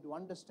 whether it's trying to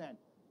understand.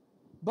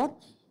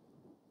 But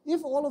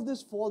if all of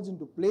this falls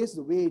into place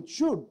the way it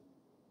should,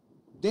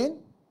 then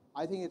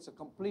I think it's a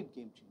complete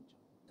game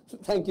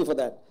changer. Thank you for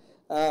that.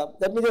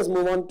 Let me just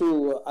move on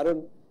to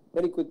Arun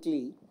very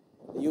quickly.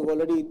 You've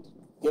already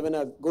given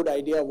a good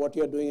idea of what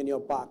you're doing in your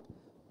park.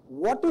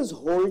 What is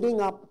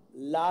holding up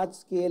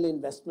large-scale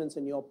investments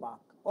in your park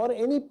or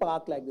any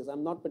park like this?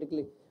 I'm not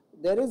particularly.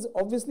 There is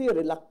obviously a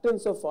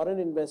reluctance of foreign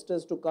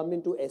investors to come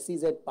into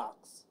SEZ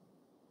parks.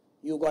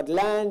 You've got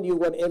land,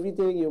 you've got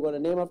everything, you've got a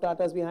name of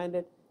Tata's behind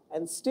it,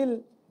 and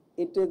still,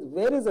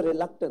 where is the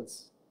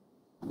reluctance?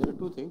 There are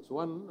two things.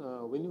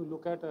 One, when you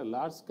look at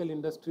large-scale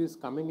industries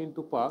coming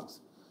into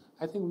parks,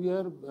 I think we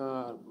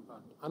are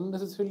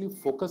unnecessarily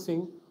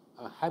focusing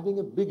having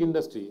a big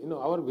industry.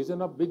 Our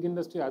vision of big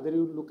industry, either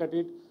you look at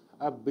it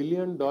a $1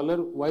 billion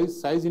wise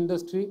size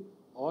industry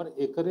or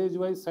acreage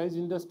wise size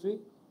industry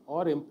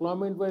or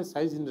employment wise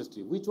size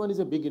industry. Which one is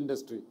a big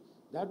industry?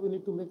 That we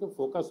need to make a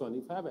focus on.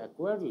 If I have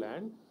acquired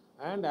land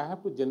and I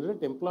have to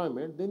generate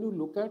employment, then you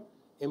look at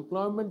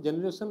employment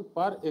generation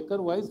per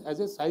acre wise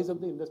as a size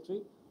of the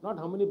industry, not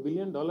how many $1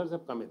 billion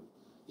have come in.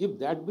 If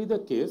that be the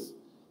case,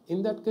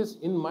 in that case,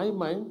 in my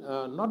mind,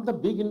 not the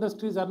big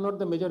industries are not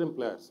the major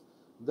employers.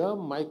 The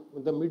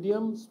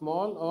medium,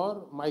 small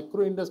or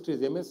micro industries,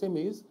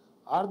 MSMEs,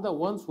 are the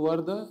ones who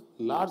are the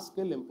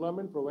large-scale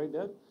employment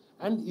provider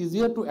and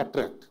easier to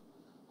attract.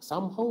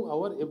 Somehow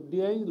our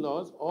FDI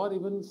laws or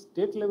even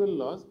state-level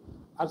laws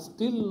are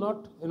still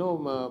not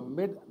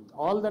made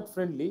all that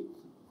friendly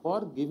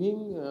for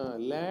giving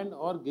land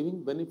or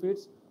giving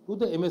benefits to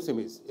the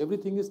MSMEs.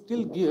 Everything is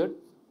still geared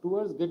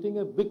towards getting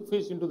a big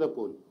fish into the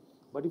pool.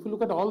 But if you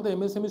look at all the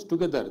MSMEs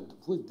together,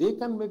 they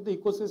can make the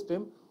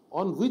ecosystem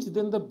on which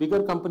then the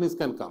bigger companies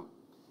can come.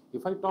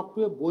 If I talk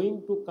to a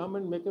Boeing to come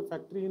and make a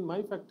factory in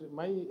my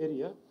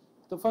area,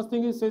 the first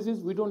thing he says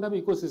is we don't have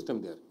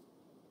ecosystem there.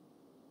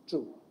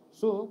 True.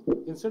 So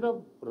instead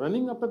of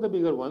running after the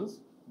bigger ones,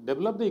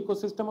 develop the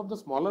ecosystem of the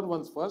smaller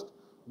ones first,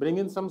 bring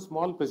in some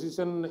small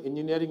precision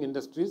engineering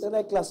industries.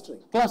 Then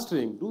clustering.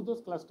 Clustering, do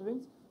those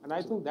clusterings, and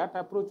I think that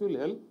approach will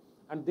help.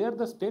 And there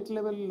the state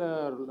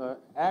level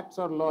acts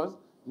or laws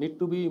need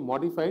to be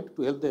modified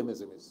to help the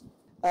MSMEs.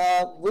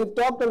 We've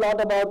talked a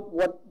lot about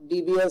what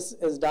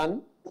DBS has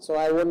done, so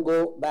I won't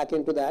go back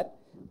into that.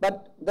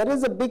 But there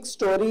is a big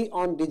story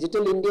on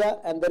Digital India,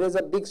 and there is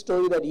a big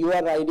story that you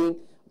are riding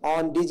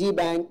on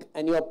DigiBank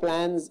and your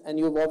plans, and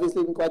you've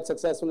obviously been quite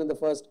successful in the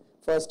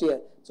first year.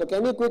 So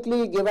can you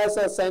quickly give us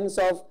a sense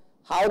of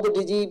how the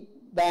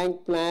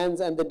DigiBank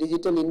plans and the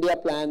Digital India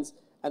plans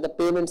and the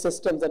payment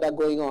systems that are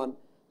going on,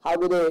 how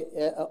do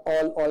they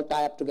all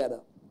tie up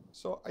together?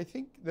 So I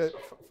think the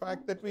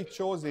fact that we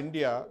chose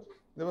India,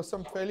 there were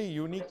some fairly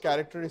unique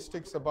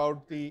characteristics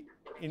about the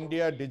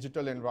India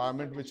digital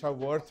environment which are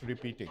worth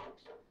repeating.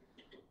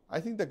 I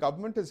think the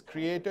government has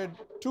created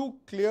two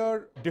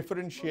clear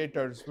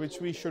differentiators which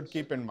we should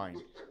keep in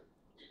mind.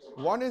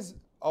 One is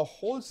a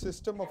whole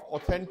system of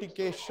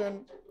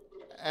authentication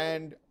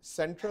and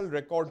central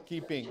record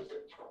keeping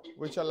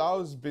which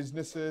allows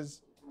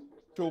businesses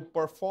to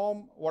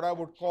perform what I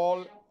would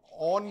call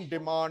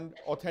on-demand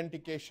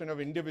authentication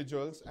of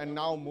individuals and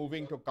now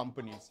moving to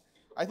companies.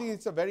 I think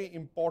it's a very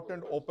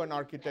important open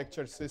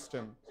architecture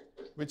system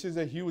which is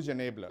a huge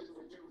enabler.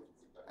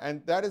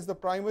 And that is the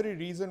primary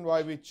reason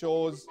why we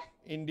chose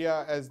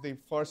India as the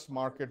first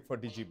market for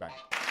DigiBank.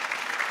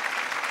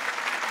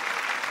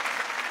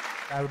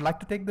 I would like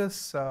to take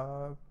this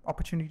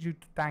opportunity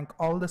to thank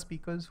all the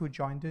speakers who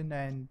joined in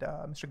and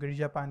Mr.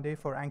 Girija Pandey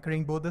for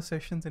anchoring both the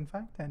sessions, in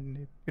fact,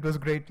 and it was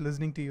great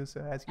listening to you,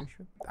 sir, as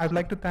usual. I would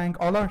like to thank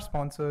all our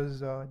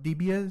sponsors,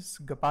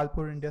 DBS,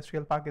 Gopalpur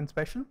Industrial Park in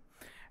special,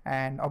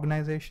 and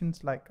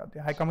organizations like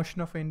the High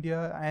Commission of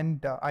India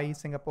and IE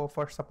Singapore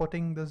for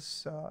supporting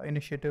this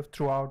initiative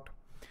throughout.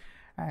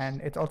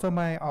 And it's also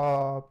my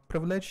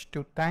privilege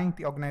to thank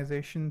the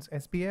organizations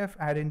SBF,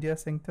 Air India,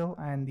 Singtel,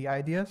 and the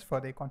Ideas for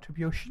their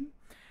contribution.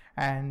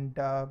 And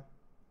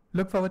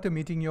look forward to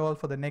meeting you all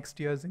for the next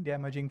year's India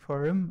Emerging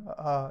Forum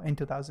in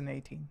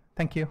 2018.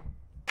 Thank you.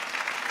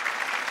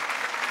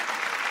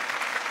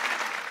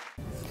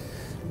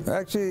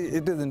 Actually,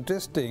 it is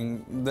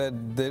interesting that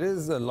there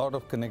is a lot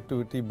of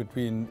connectivity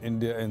between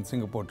India and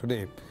Singapore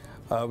today.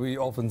 We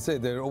often say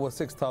there are over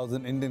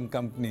 6,000 Indian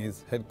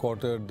companies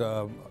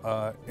headquartered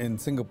in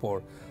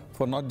Singapore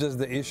for not just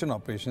the Asian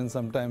operations,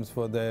 sometimes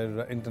for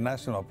their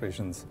international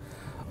operations.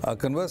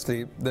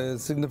 Conversely, there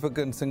is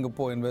significant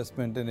Singapore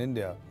investment in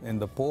India, in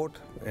the port,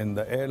 in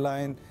the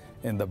airline,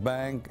 in the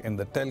bank, in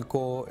the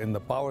telco, in the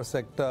power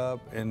sector,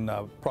 in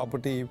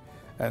property,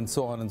 and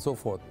so on and so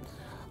forth.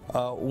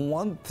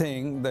 One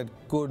thing that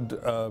could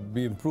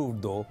be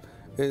improved, though,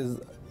 is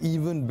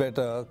even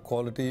better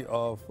quality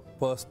of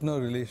personal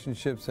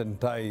relationships and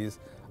ties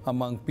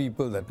among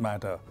people that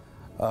matter.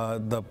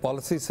 The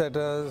policy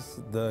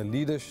setters, the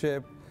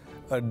leadership,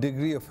 a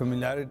degree of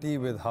familiarity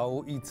with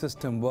how each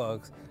system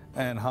works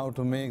and how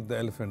to make the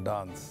elephant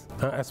dance.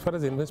 As far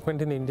as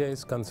investment in India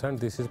is concerned,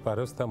 this is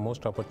perhaps the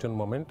most opportune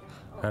moment,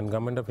 and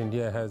Government of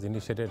India has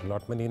initiated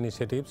many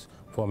initiatives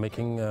for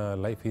making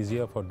life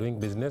easier for doing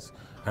business,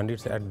 and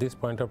it's at this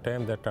point of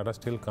time that Tata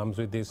Steel comes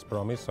with this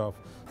promise of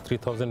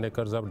 3,000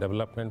 acres of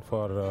development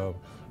for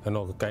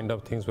kind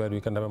of things where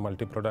we can have a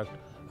multi-product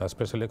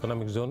special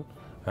economic zone,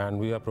 and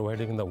we are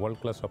providing the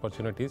world-class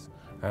opportunities,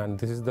 and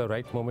this is the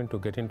right moment to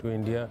get into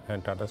India,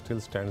 and Tata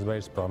Steel stands by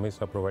its promise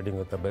of providing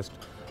the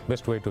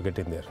best way to get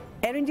in there.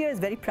 Air India is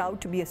very proud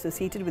to be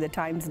associated with the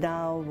Times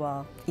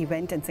Now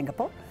event in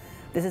Singapore.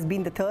 This has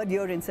been the third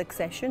year in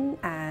succession,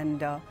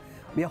 and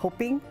we are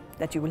hoping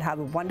that you will have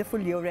a wonderful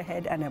year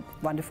ahead and a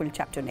wonderful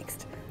chapter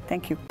next.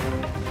 Thank you.